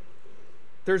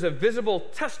there's a visible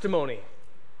testimony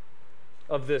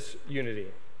of this unity.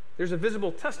 There's a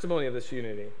visible testimony of this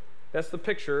unity. That's the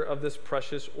picture of this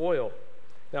precious oil.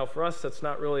 Now, for us, that's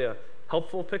not really a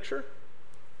helpful picture.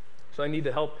 So I need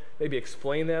to help maybe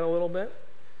explain that a little bit.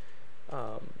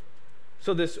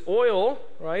 So this oil,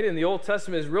 right, in the Old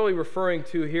Testament is really referring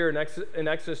to here in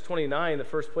Exodus 29, the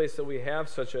first place that we have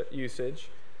such a usage.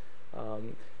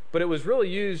 But it was really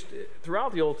used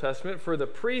throughout the Old Testament for the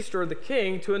priest or the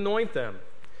king to anoint them,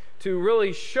 to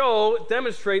really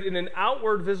demonstrate in an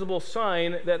outward visible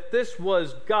sign that this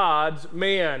was God's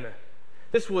man.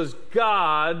 This was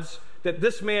that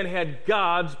this man had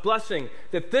God's blessing,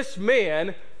 that this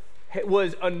man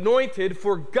was anointed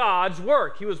for God's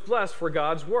work. He was blessed for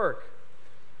God's work.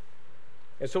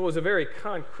 And so it was a very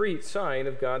concrete sign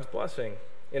of God's blessing.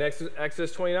 In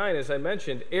Exodus 29, as I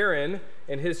mentioned, Aaron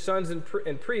and his sons and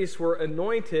priests were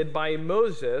anointed by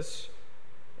Moses,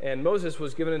 and Moses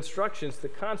was given instructions to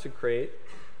consecrate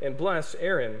and bless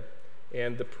Aaron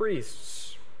and the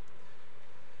priests.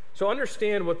 So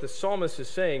understand what the psalmist is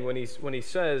saying when he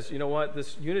says, you know what,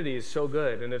 this unity is so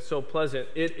good and it's so pleasant.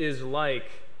 It is like,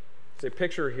 it's a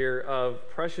picture here of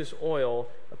precious oil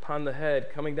upon the head,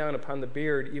 coming down upon the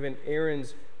beard, even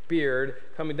Aaron's beard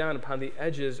coming down upon the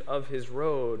edges of his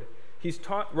robe. He's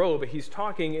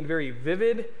talking in very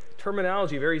vivid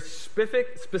terminology, very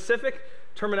specific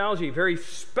terminology, a very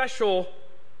special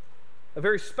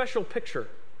picture.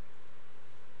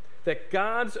 That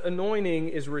God's anointing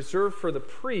is reserved for the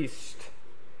priest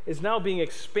is now being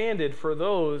expanded for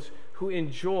those who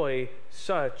enjoy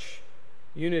such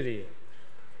unity.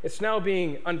 It's now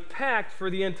being unpacked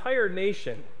for the entire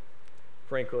nation,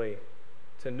 frankly,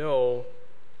 to know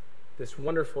this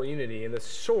wonderful unity and the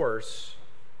source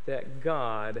that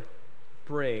God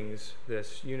brings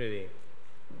this unity.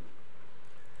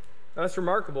 Now, that's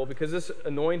remarkable because this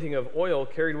anointing of oil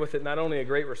carried with it not only a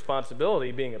great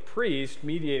responsibility, being a priest,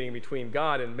 mediating between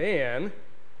God and man,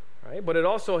 right, but it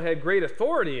also had great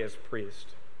authority as priest.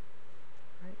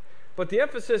 Right? But the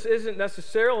emphasis isn't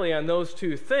necessarily on those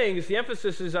two things. The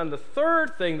emphasis is on the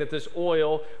third thing that this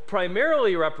oil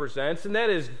primarily represents, and that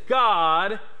is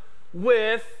God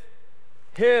with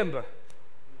him.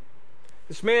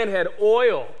 This man had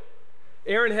oil.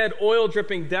 Aaron had oil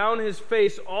dripping down his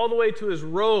face all the way to his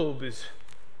robes.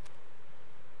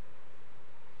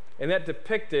 And that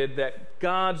depicted that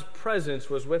God's presence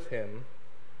was with him,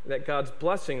 that God's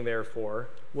blessing, therefore,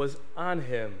 was on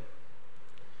him.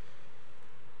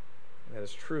 That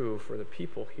is true for the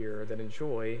people here that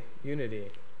enjoy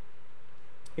unity.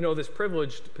 You know, this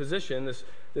privileged position,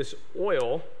 this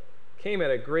oil, came at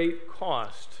a great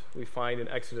cost, we find in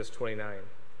Exodus 29.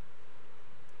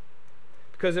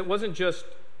 Because it wasn't just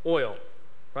oil,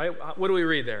 right? What do we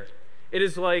read there? It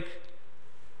is like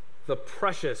the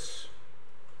precious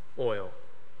oil.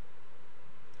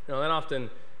 Now, that often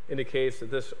indicates that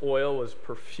this oil was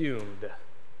perfumed.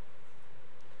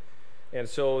 And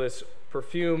so this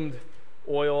perfumed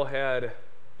oil had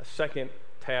a second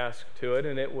task to it,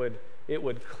 and it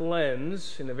would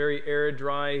cleanse in a very arid,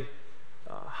 dry,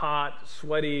 hot,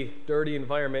 sweaty, dirty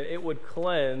environment. It would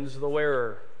cleanse the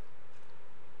wearer.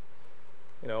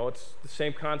 You know, it's the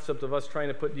same concept of us trying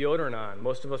to put deodorant on.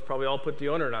 Most of us probably all put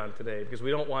deodorant on today because we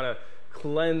don't want to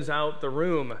cleanse out the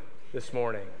room this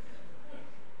morning,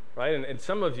 right? And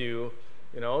some of you,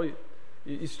 you know,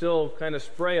 you still kind of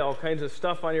spray all kinds of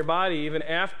stuff on your body even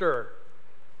after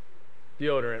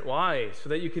deodorant. Why? So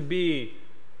that you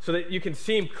can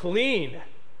seem clean.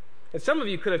 And some of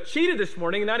you could have cheated this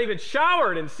morning and not even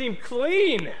showered and seemed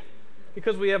clean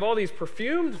because we have all these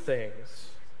perfumed things.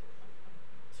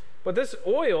 But this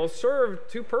oil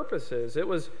served two purposes. It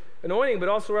was anointing, but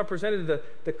also represented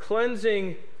the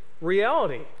cleansing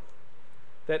reality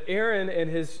that Aaron and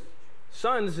his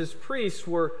sons, his priests,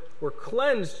 were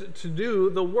cleansed to do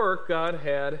the work God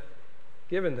had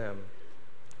given them.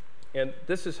 And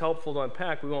this is helpful to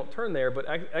unpack. We won't turn there, but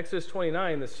Exodus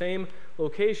 29, the same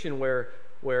location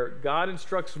where God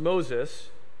instructs Moses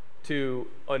to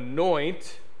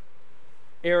anoint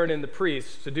Aaron and the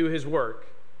priests to do his work.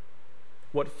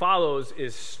 What follows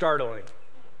is startling.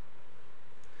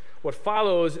 What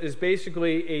follows is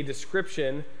basically a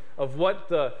description of what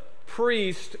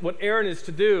what Aaron is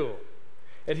to do.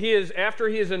 And after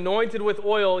he is anointed with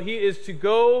oil, he is to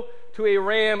go to a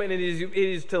ram, and it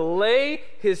is to lay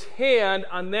his hand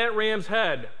on that ram's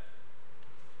head,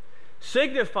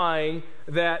 signifying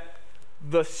that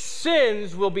the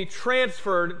sins will be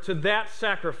transferred to that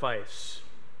sacrifice.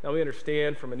 Now, we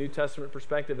understand from a New Testament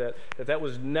perspective that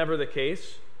was never the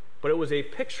case, but it was a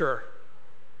picture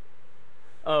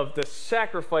of the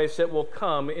sacrifice that will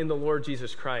come in the Lord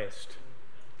Jesus Christ.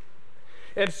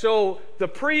 And so the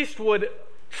priest would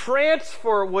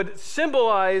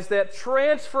symbolize that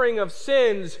transferring of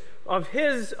sins, of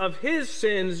his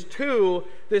sins to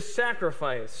this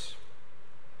sacrifice.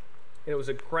 And it was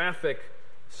a graphic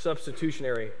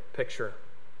substitutionary picture.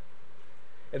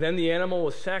 And then the animal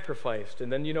was sacrificed. And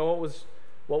then you know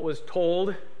what was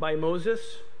told by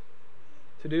Moses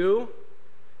to do?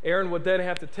 Aaron would then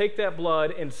have to take that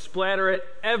blood and splatter it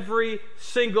every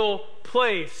single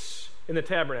place in the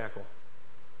tabernacle.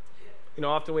 You know,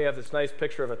 often we have this nice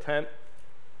picture of a tent.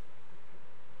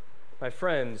 My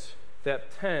friends,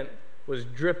 that tent was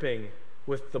dripping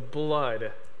with the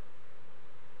blood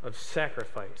of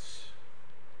sacrifice,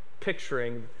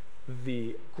 picturing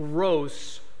the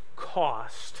gross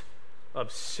cost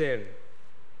of sin.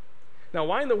 Now,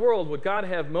 why in the world would God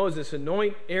have Moses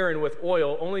anoint Aaron with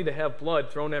oil only to have blood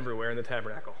thrown everywhere in the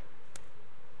tabernacle?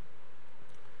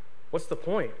 What's the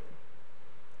point?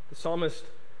 The psalmist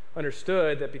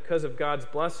understood that because of God's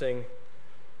blessing,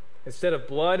 instead of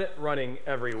blood running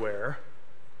everywhere,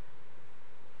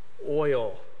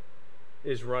 oil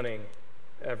is running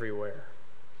everywhere.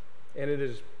 And it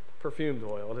is perfumed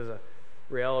oil. It is a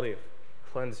reality of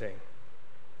cleansing.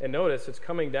 And notice, it's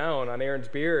coming down on Aaron's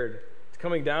beard. It's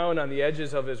coming down on the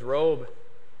edges of his robe.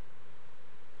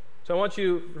 So I want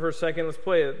you, for a second, let's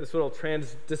play this little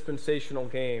trans-dispensational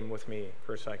game with me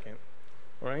for a second.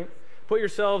 All right? Put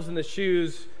yourselves in the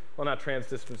shoes, well, not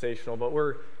trans-dispensational, but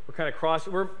we're kind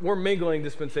of we're mingling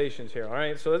dispensations here, all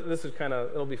right? So this is kind of,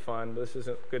 it'll be fun. This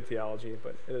isn't good theology,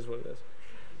 but it is what it is.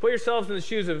 Put yourselves in the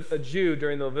shoes of a Jew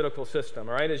during the Levitical system,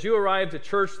 all right? As you arrived at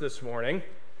church this morning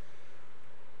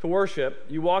to worship,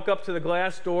 you walk up to the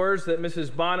glass doors that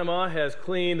Mrs. Bonema has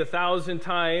cleaned 1,000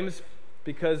 times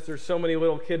because there's so many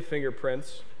little kid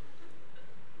fingerprints,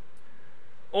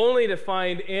 only to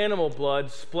find animal blood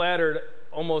splattered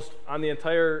almost on the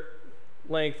entire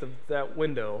length of that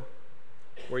window,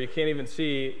 where you can't even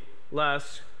see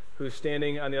Les, who's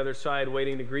standing on the other side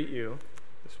waiting to greet you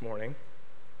this morning.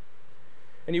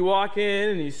 And you walk in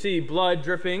and you see blood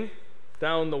dripping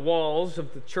down the walls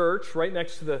of the church right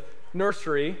next to the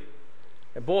nursery.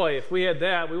 And boy, if we had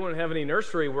that, we wouldn't have any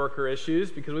nursery worker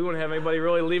issues because we wouldn't have anybody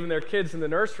really leaving their kids in the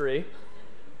nursery.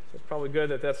 So it's probably good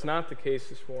that that's not the case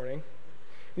this morning.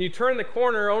 And you turn the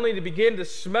corner only to begin to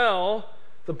smell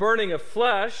the burning of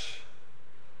flesh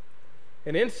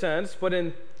and incense. But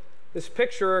in this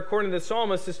picture, according to the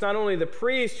psalmist, it's not only the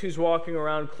priest who's walking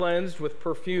around cleansed with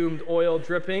perfumed oil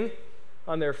dripping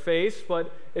on their face,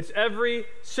 but it's every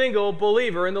single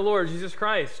believer in the Lord Jesus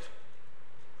Christ.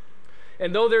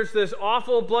 And though there's this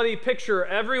awful bloody picture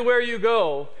everywhere you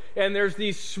go, and there's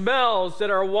these smells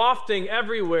that are wafting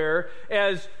everywhere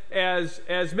as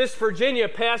Miss Virginia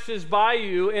passes by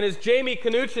you, and as Jamie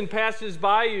Knutzen passes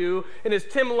by you, and as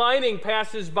Tim Leining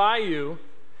passes by you,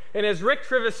 and as Rick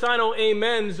Trevisano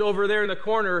amens over there in the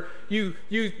corner, you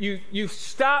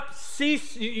stop,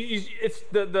 cease. It's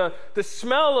the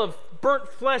smell of burnt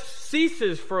flesh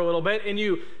ceases for a little bit, and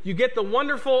you get the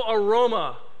wonderful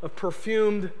aroma of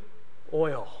perfumed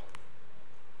oil.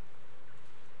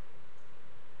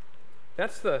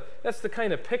 That's the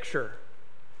kind of picture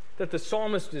that the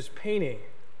psalmist is painting.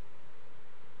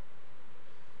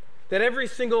 That every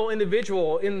single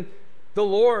individual in the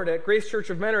Lord at Grace Church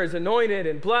of Mentor is anointed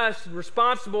and blessed and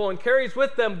responsible and carries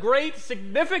with them great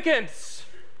significance.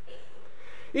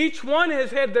 Each one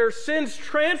has had their sins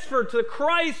transferred to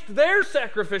Christ, their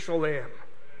sacrificial lamb.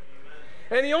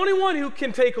 And the only one who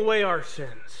can take away our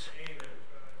sins.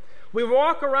 We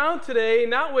walk around today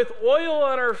not with oil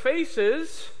on our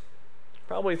faces.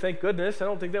 Probably, thank goodness. I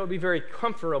don't think that would be very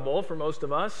comfortable for most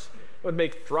of us. It would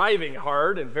make driving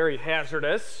hard and very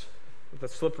hazardous with a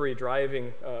slippery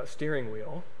driving steering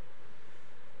wheel.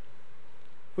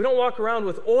 We don't walk around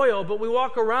with oil, but we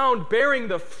walk around bearing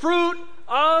the fruit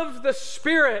of the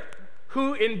Spirit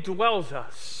who indwells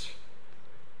us.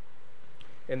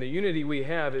 And the unity we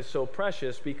have is so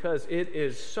precious because it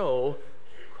is so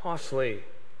costly.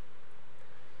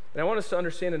 And I want us to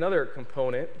understand another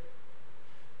component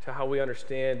to how we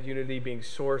understand unity being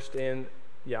sourced in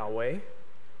Yahweh.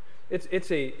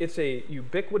 It's a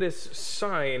ubiquitous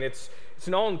sign. It's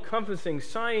an all-encompassing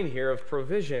sign here of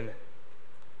provision.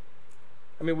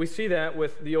 I mean, we see that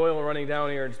with the oil running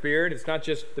down Aaron's beard. It's not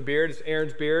just the beard, it's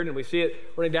Aaron's beard, and we see it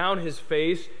running down his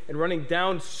face and running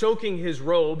down, soaking his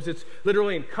robes. It's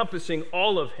literally encompassing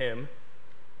all of him.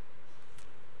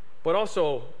 But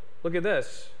also, look at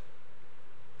this.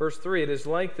 Verse 3, it is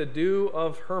like the dew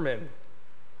of Hermon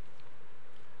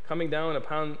coming down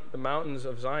upon the mountains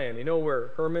of Zion. You know where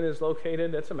Hermon is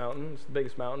located? That's a mountain. It's the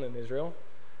biggest mountain in Israel.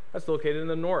 That's located in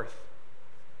the north.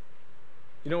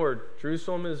 You know where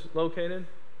Jerusalem is located?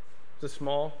 It's a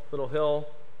small little hill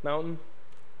mountain.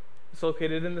 It's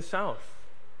located in the south.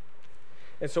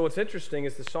 And so what's interesting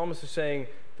is the psalmist is saying,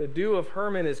 the dew of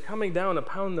Hermon is coming down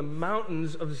upon the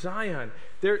mountains of Zion.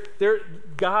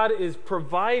 God is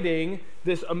providing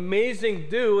this amazing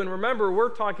dew. And remember, we're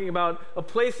talking about a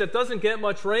place that doesn't get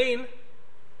much rain,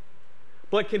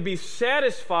 but can be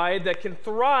satisfied, that can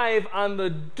thrive on the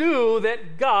dew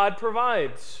that God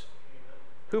provides.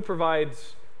 Who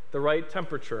provides the right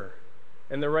temperature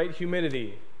and the right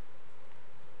humidity?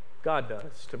 God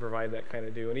does, to provide that kind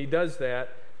of dew. And he does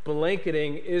that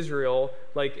blanketing Israel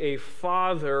like a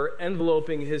father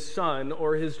enveloping his son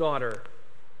or his daughter.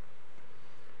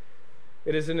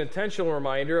 It is an intentional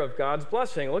reminder of God's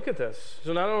blessing. Look at this.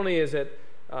 So not only is it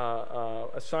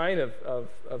a sign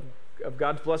of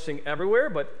God's blessing everywhere,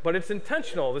 but it's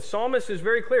intentional. The psalmist is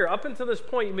very clear. Up until this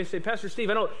point, you may say, Pastor Steve,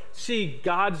 I don't see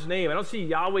God's name. I don't see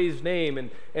Yahweh's name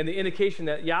and the indication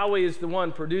that Yahweh is the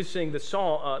one producing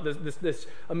this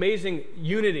amazing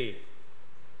unity.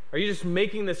 Are you just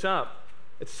making this up?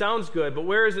 It sounds good, but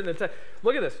where is it in the text?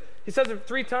 Look at this. He says it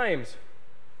 3 times.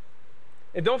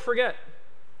 And don't forget,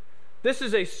 this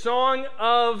is a song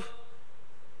of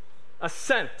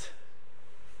ascent.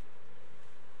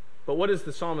 But what does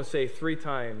the psalmist say 3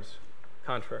 times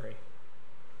contrary?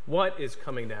 What is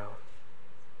coming down?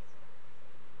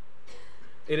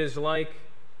 It is like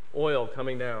oil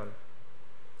coming down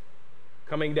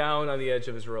on the edge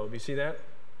of his robe. You see that?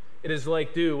 It is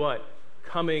like dew, what?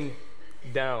 Coming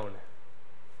down.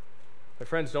 My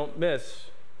friends, don't miss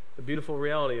the beautiful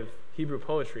reality of Hebrew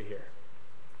poetry here.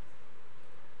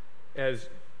 As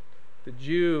the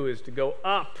Jew is to go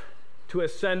up, to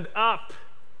ascend up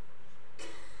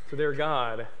to their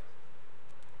God,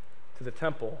 to the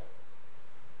temple.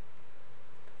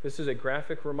 This is a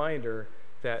graphic reminder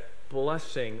that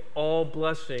blessing, all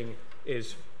blessing,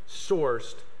 is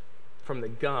sourced from the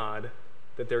God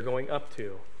that they're going up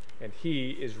to, and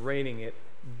he is raining it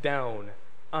down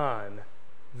on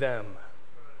them.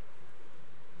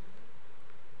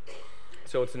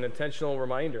 So it's an intentional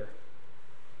reminder.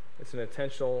 It's an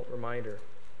intentional reminder.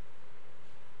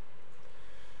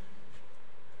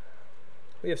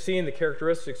 We have seen the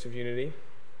characteristics of unity.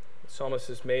 The psalmist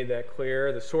has made that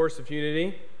clear. The source of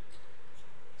unity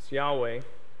is Yahweh.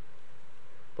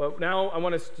 But now I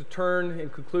want us to turn in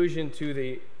conclusion to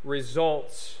the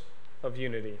results of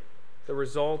unity. The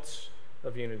results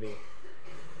of unity.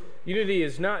 Unity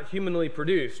is not humanly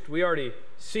produced. We already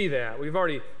see that. We've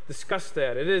already discussed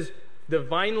that. It is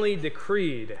divinely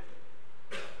decreed.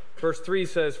 Verse 3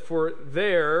 says, "For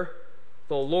there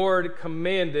the Lord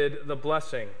commanded the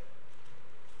blessing."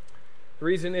 The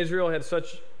reason Israel had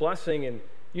such blessing and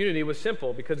unity was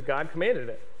simple, because God commanded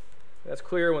it. That's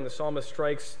clear when the psalmist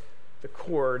strikes the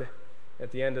chord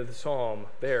at the end of the psalm.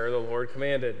 There the Lord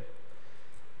commanded.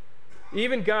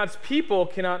 Even God's people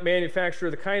cannot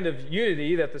manufacture the kind of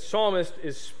unity that the psalmist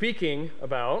is speaking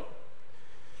about.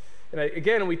 And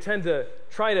again, we tend to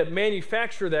try to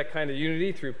manufacture that kind of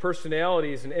unity through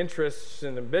personalities and interests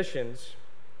and ambitions.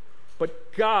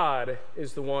 But God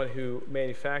is the one who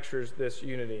manufactures this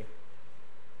unity.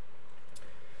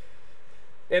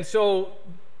 And so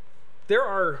there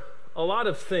are a lot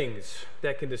of things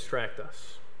that can distract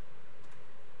us.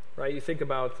 Right? You think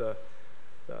about the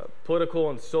political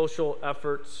and social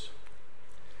efforts,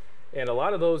 and a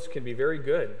lot of those can be very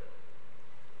good.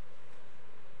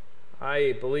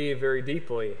 I believe very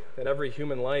deeply that every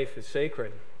human life is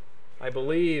sacred. I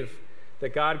believe that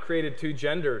God created two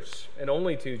genders and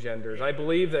only two genders. I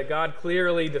believe that God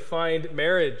clearly defined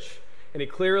marriage, and He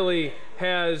clearly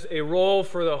has a role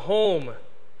for the home.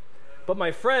 But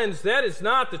my friends, that is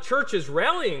not the church's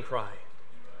rallying cry.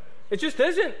 It just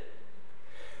isn't.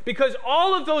 Because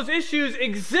all of those issues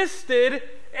existed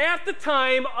at the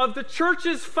time of the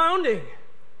church's founding.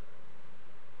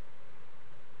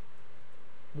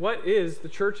 What is the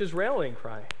church's rallying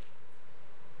cry?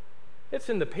 It's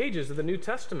in the pages of the New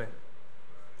Testament.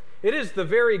 It is the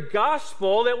very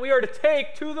gospel that we are to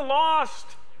take to the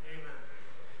lost. Amen.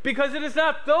 Because it is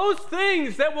not those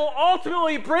things that will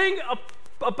ultimately bring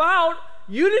about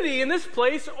unity in this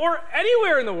place or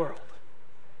anywhere in the world.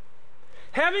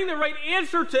 Having the right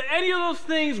answer to any of those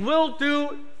things will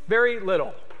do very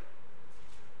little.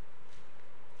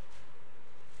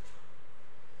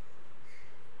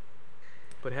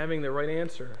 But having the right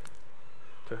answer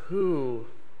to who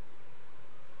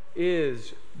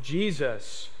is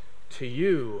Jesus to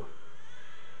you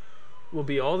will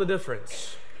be all the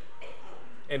difference,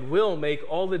 and will make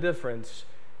all the difference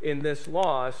in this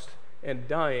lost and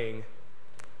dying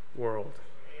world.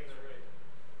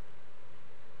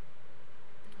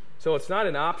 So it's not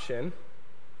an option,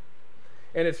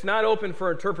 and it's not open for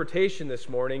interpretation this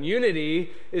morning.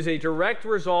 Unity is a direct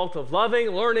result of loving,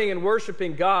 learning, and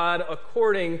worshiping God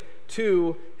according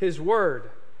to His Word.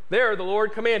 There, the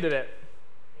Lord commanded it.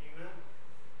 Amen.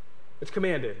 It's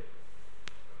commanded.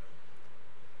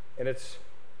 And it's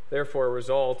therefore a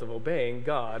result of obeying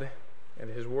God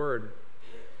and His Word.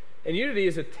 And unity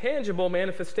is a tangible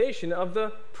manifestation of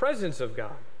the presence of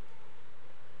God.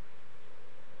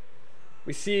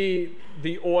 We see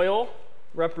the oil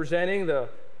representing the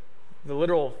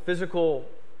literal physical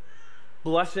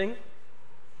blessing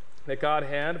that God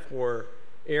had for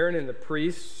Aaron and the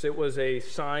priests. It was a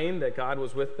sign that God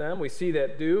was with them. We see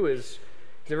that dew is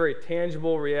a very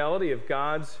tangible reality of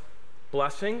God's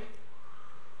blessing.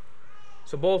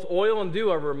 So both oil and dew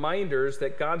are reminders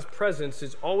that God's presence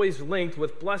is always linked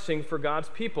with blessing for God's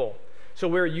people. So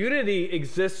where unity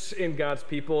exists in God's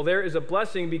people, there is a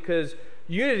blessing, because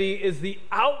unity is the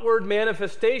outward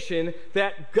manifestation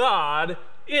that God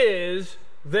is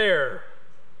there.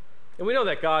 And we know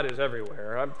that God is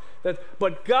everywhere.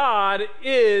 But God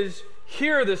is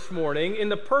here this morning in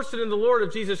the person of the Lord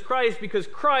of Jesus Christ, because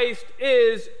Christ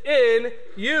is in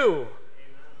you.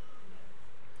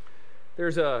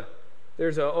 Amen.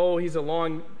 He's a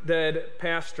long dead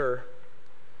pastor,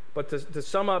 but to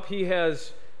sum up, he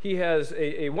has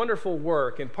a wonderful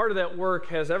work, and part of that work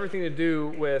has everything to do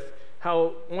with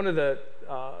how one of the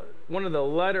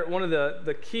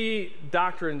key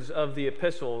doctrines of the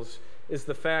epistles is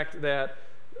the fact that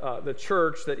the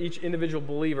church, that each individual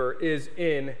believer is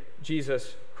in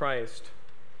Jesus Christ.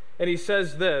 And he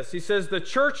says this, he says the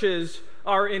churches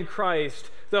are in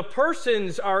Christ, the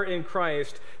persons are in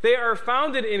Christ, they are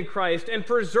founded in Christ and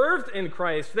preserved in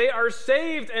Christ, they are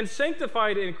saved and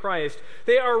sanctified in Christ,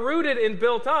 they are rooted and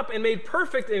built up and made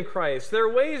perfect in Christ, their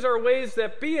ways are ways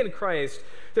that be in Christ,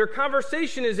 their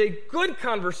conversation is a good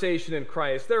conversation in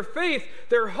Christ, their faith,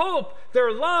 their hope,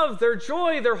 their love, their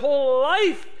joy, their whole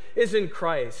life is in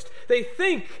Christ. They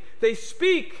think, they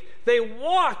speak, they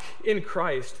walk in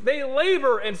Christ. They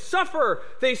labor and suffer.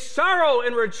 They sorrow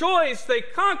and rejoice. They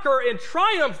conquer and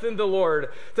triumph in the Lord.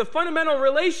 The fundamental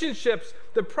relationships,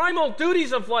 the primal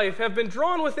duties of life have been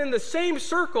drawn within the same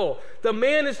circle. The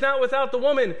man is not without the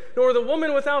woman, nor the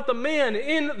woman without the man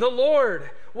in the Lord.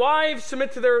 Wives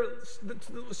submit to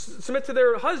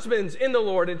their husbands in the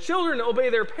Lord, and children obey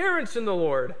their parents in the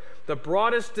Lord. The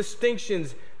broadest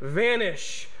distinctions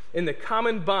vanish in the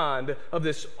common bond of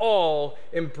this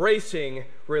all-embracing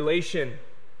relation.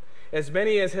 As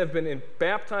many as have been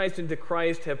baptized into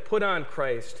Christ have put on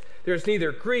Christ. There's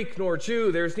neither Greek nor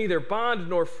Jew. There's neither bond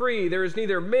nor free. There is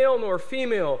neither male nor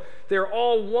female. They're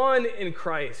all one in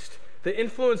Christ. The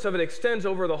influence of it extends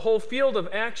over the whole field of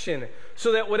action,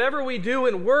 so that whatever we do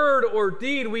in word or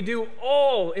deed, we do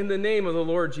all in the name of the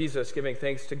Lord Jesus, giving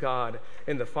thanks to God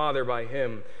and the Father by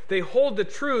him. They hold the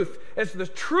truth as the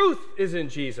truth is in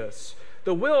Jesus.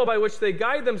 The will by which they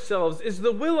guide themselves is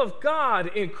the will of God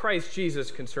in Christ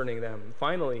Jesus concerning them.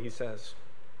 Finally, he says,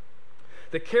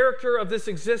 the character of this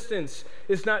existence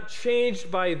is not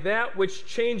changed by that which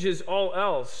changes all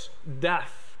else,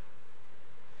 death.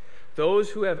 Those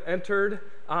who have entered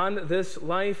on this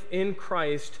life in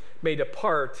Christ may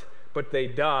depart, but they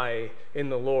die in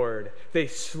the Lord. They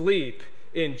sleep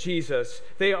in Jesus.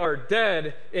 They are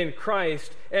dead in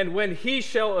Christ, and when he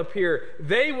shall appear,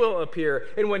 they will appear.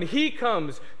 And when he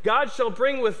comes, God shall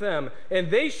bring with them, and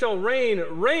they shall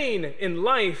reign in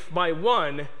life by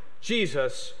one,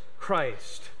 Jesus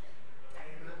Christ.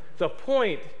 The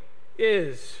point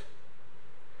is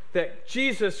that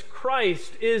Jesus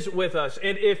Christ is with us.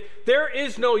 And if there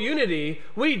is no unity,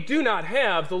 we do not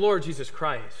have the Lord Jesus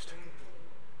Christ.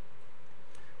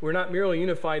 We're not merely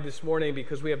unified this morning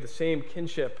because we have the same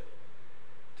kinship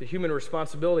to human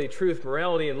responsibility, truth,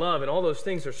 morality, and love, and all those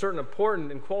things are certain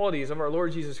important qualities of our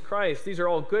Lord Jesus Christ. These are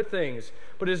all good things,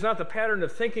 but it is not the pattern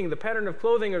of thinking, the pattern of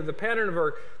clothing, or the pattern of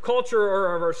our culture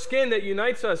or of our skin that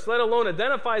unites us, let alone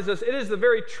identifies us. It is the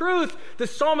very truth the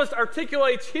psalmist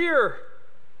articulates here.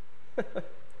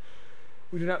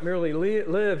 We do not merely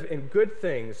live in good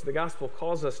things. The gospel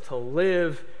calls us to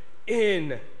live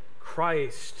in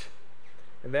Christ.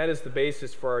 And that is the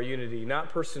basis for our unity, not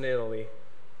personality,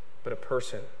 but a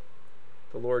person,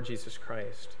 the Lord Jesus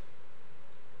Christ.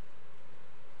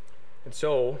 And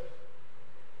so,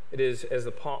 it is as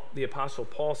the Apostle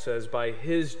Paul says, by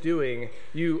his doing,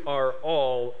 you are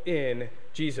all in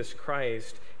Jesus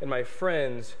Christ. And my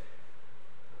friends,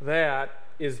 that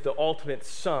is the ultimate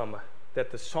sum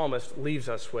that the psalmist leaves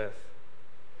us with.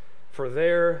 For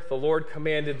there the Lord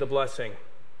commanded the blessing,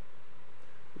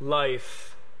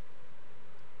 life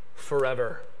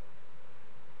forever.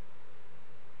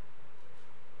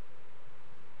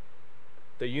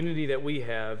 The unity that we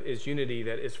have is unity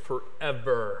that is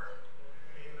forever.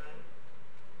 Amen.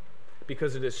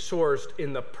 Because it is sourced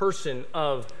in the person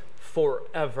of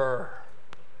forever.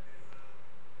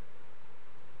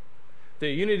 The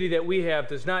unity that we have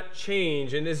does not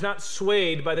change and is not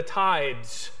swayed by the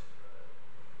tides.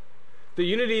 The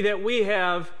unity that we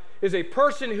have is a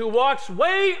person who walks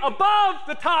way above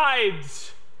the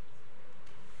tides.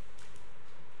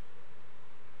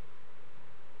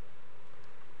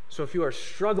 So if you are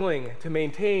struggling to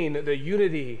maintain the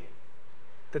unity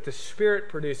that the Spirit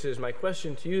produces, my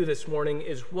question to you this morning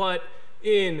is, what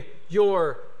in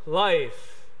your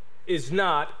life is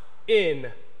not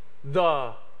in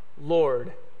the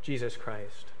Lord Jesus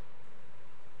Christ?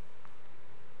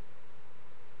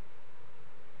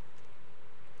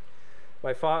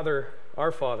 My Father,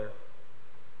 our Father,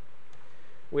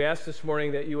 we ask this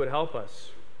morning that you would help us.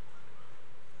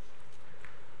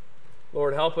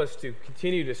 Lord, help us to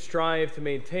continue to strive to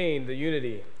maintain the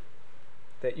unity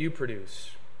that you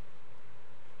produce.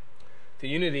 The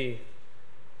unity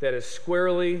that is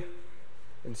squarely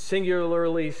and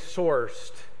singularly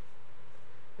sourced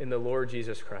in the Lord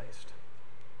Jesus Christ.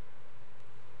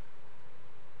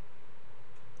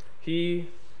 He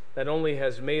not only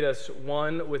has made us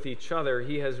one with each other,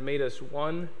 he has made us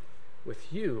one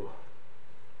with you.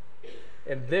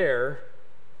 And there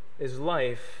is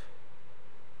life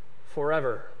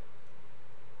forever.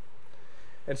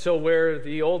 And so where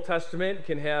the Old Testament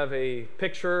can have a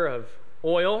picture of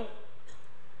oil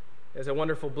as a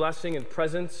wonderful blessing and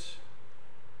presence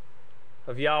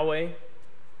of Yahweh,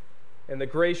 and the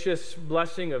gracious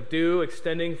blessing of dew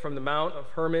extending from the Mount of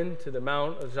Hermon to the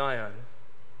Mount of Zion,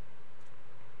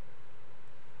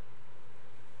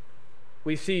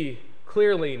 we see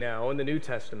clearly now in the New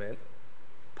Testament,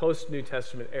 post-New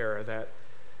Testament era, that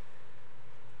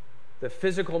the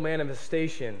physical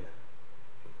manifestation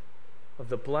of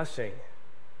the blessing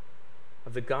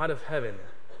of the God of heaven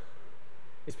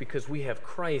is because we have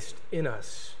Christ in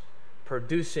us,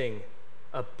 producing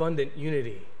abundant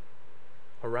unity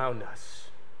around us.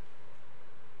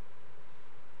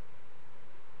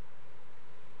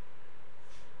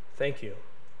 Thank you.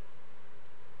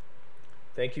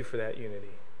 Thank you for that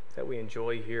unity that we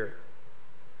enjoy here.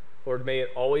 Lord, may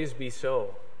it always be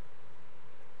so,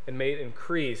 and may it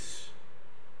increase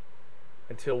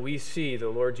until we see the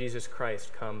Lord Jesus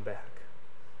Christ come back.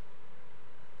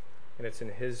 And it's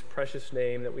in his precious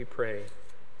name that we pray.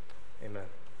 Amen.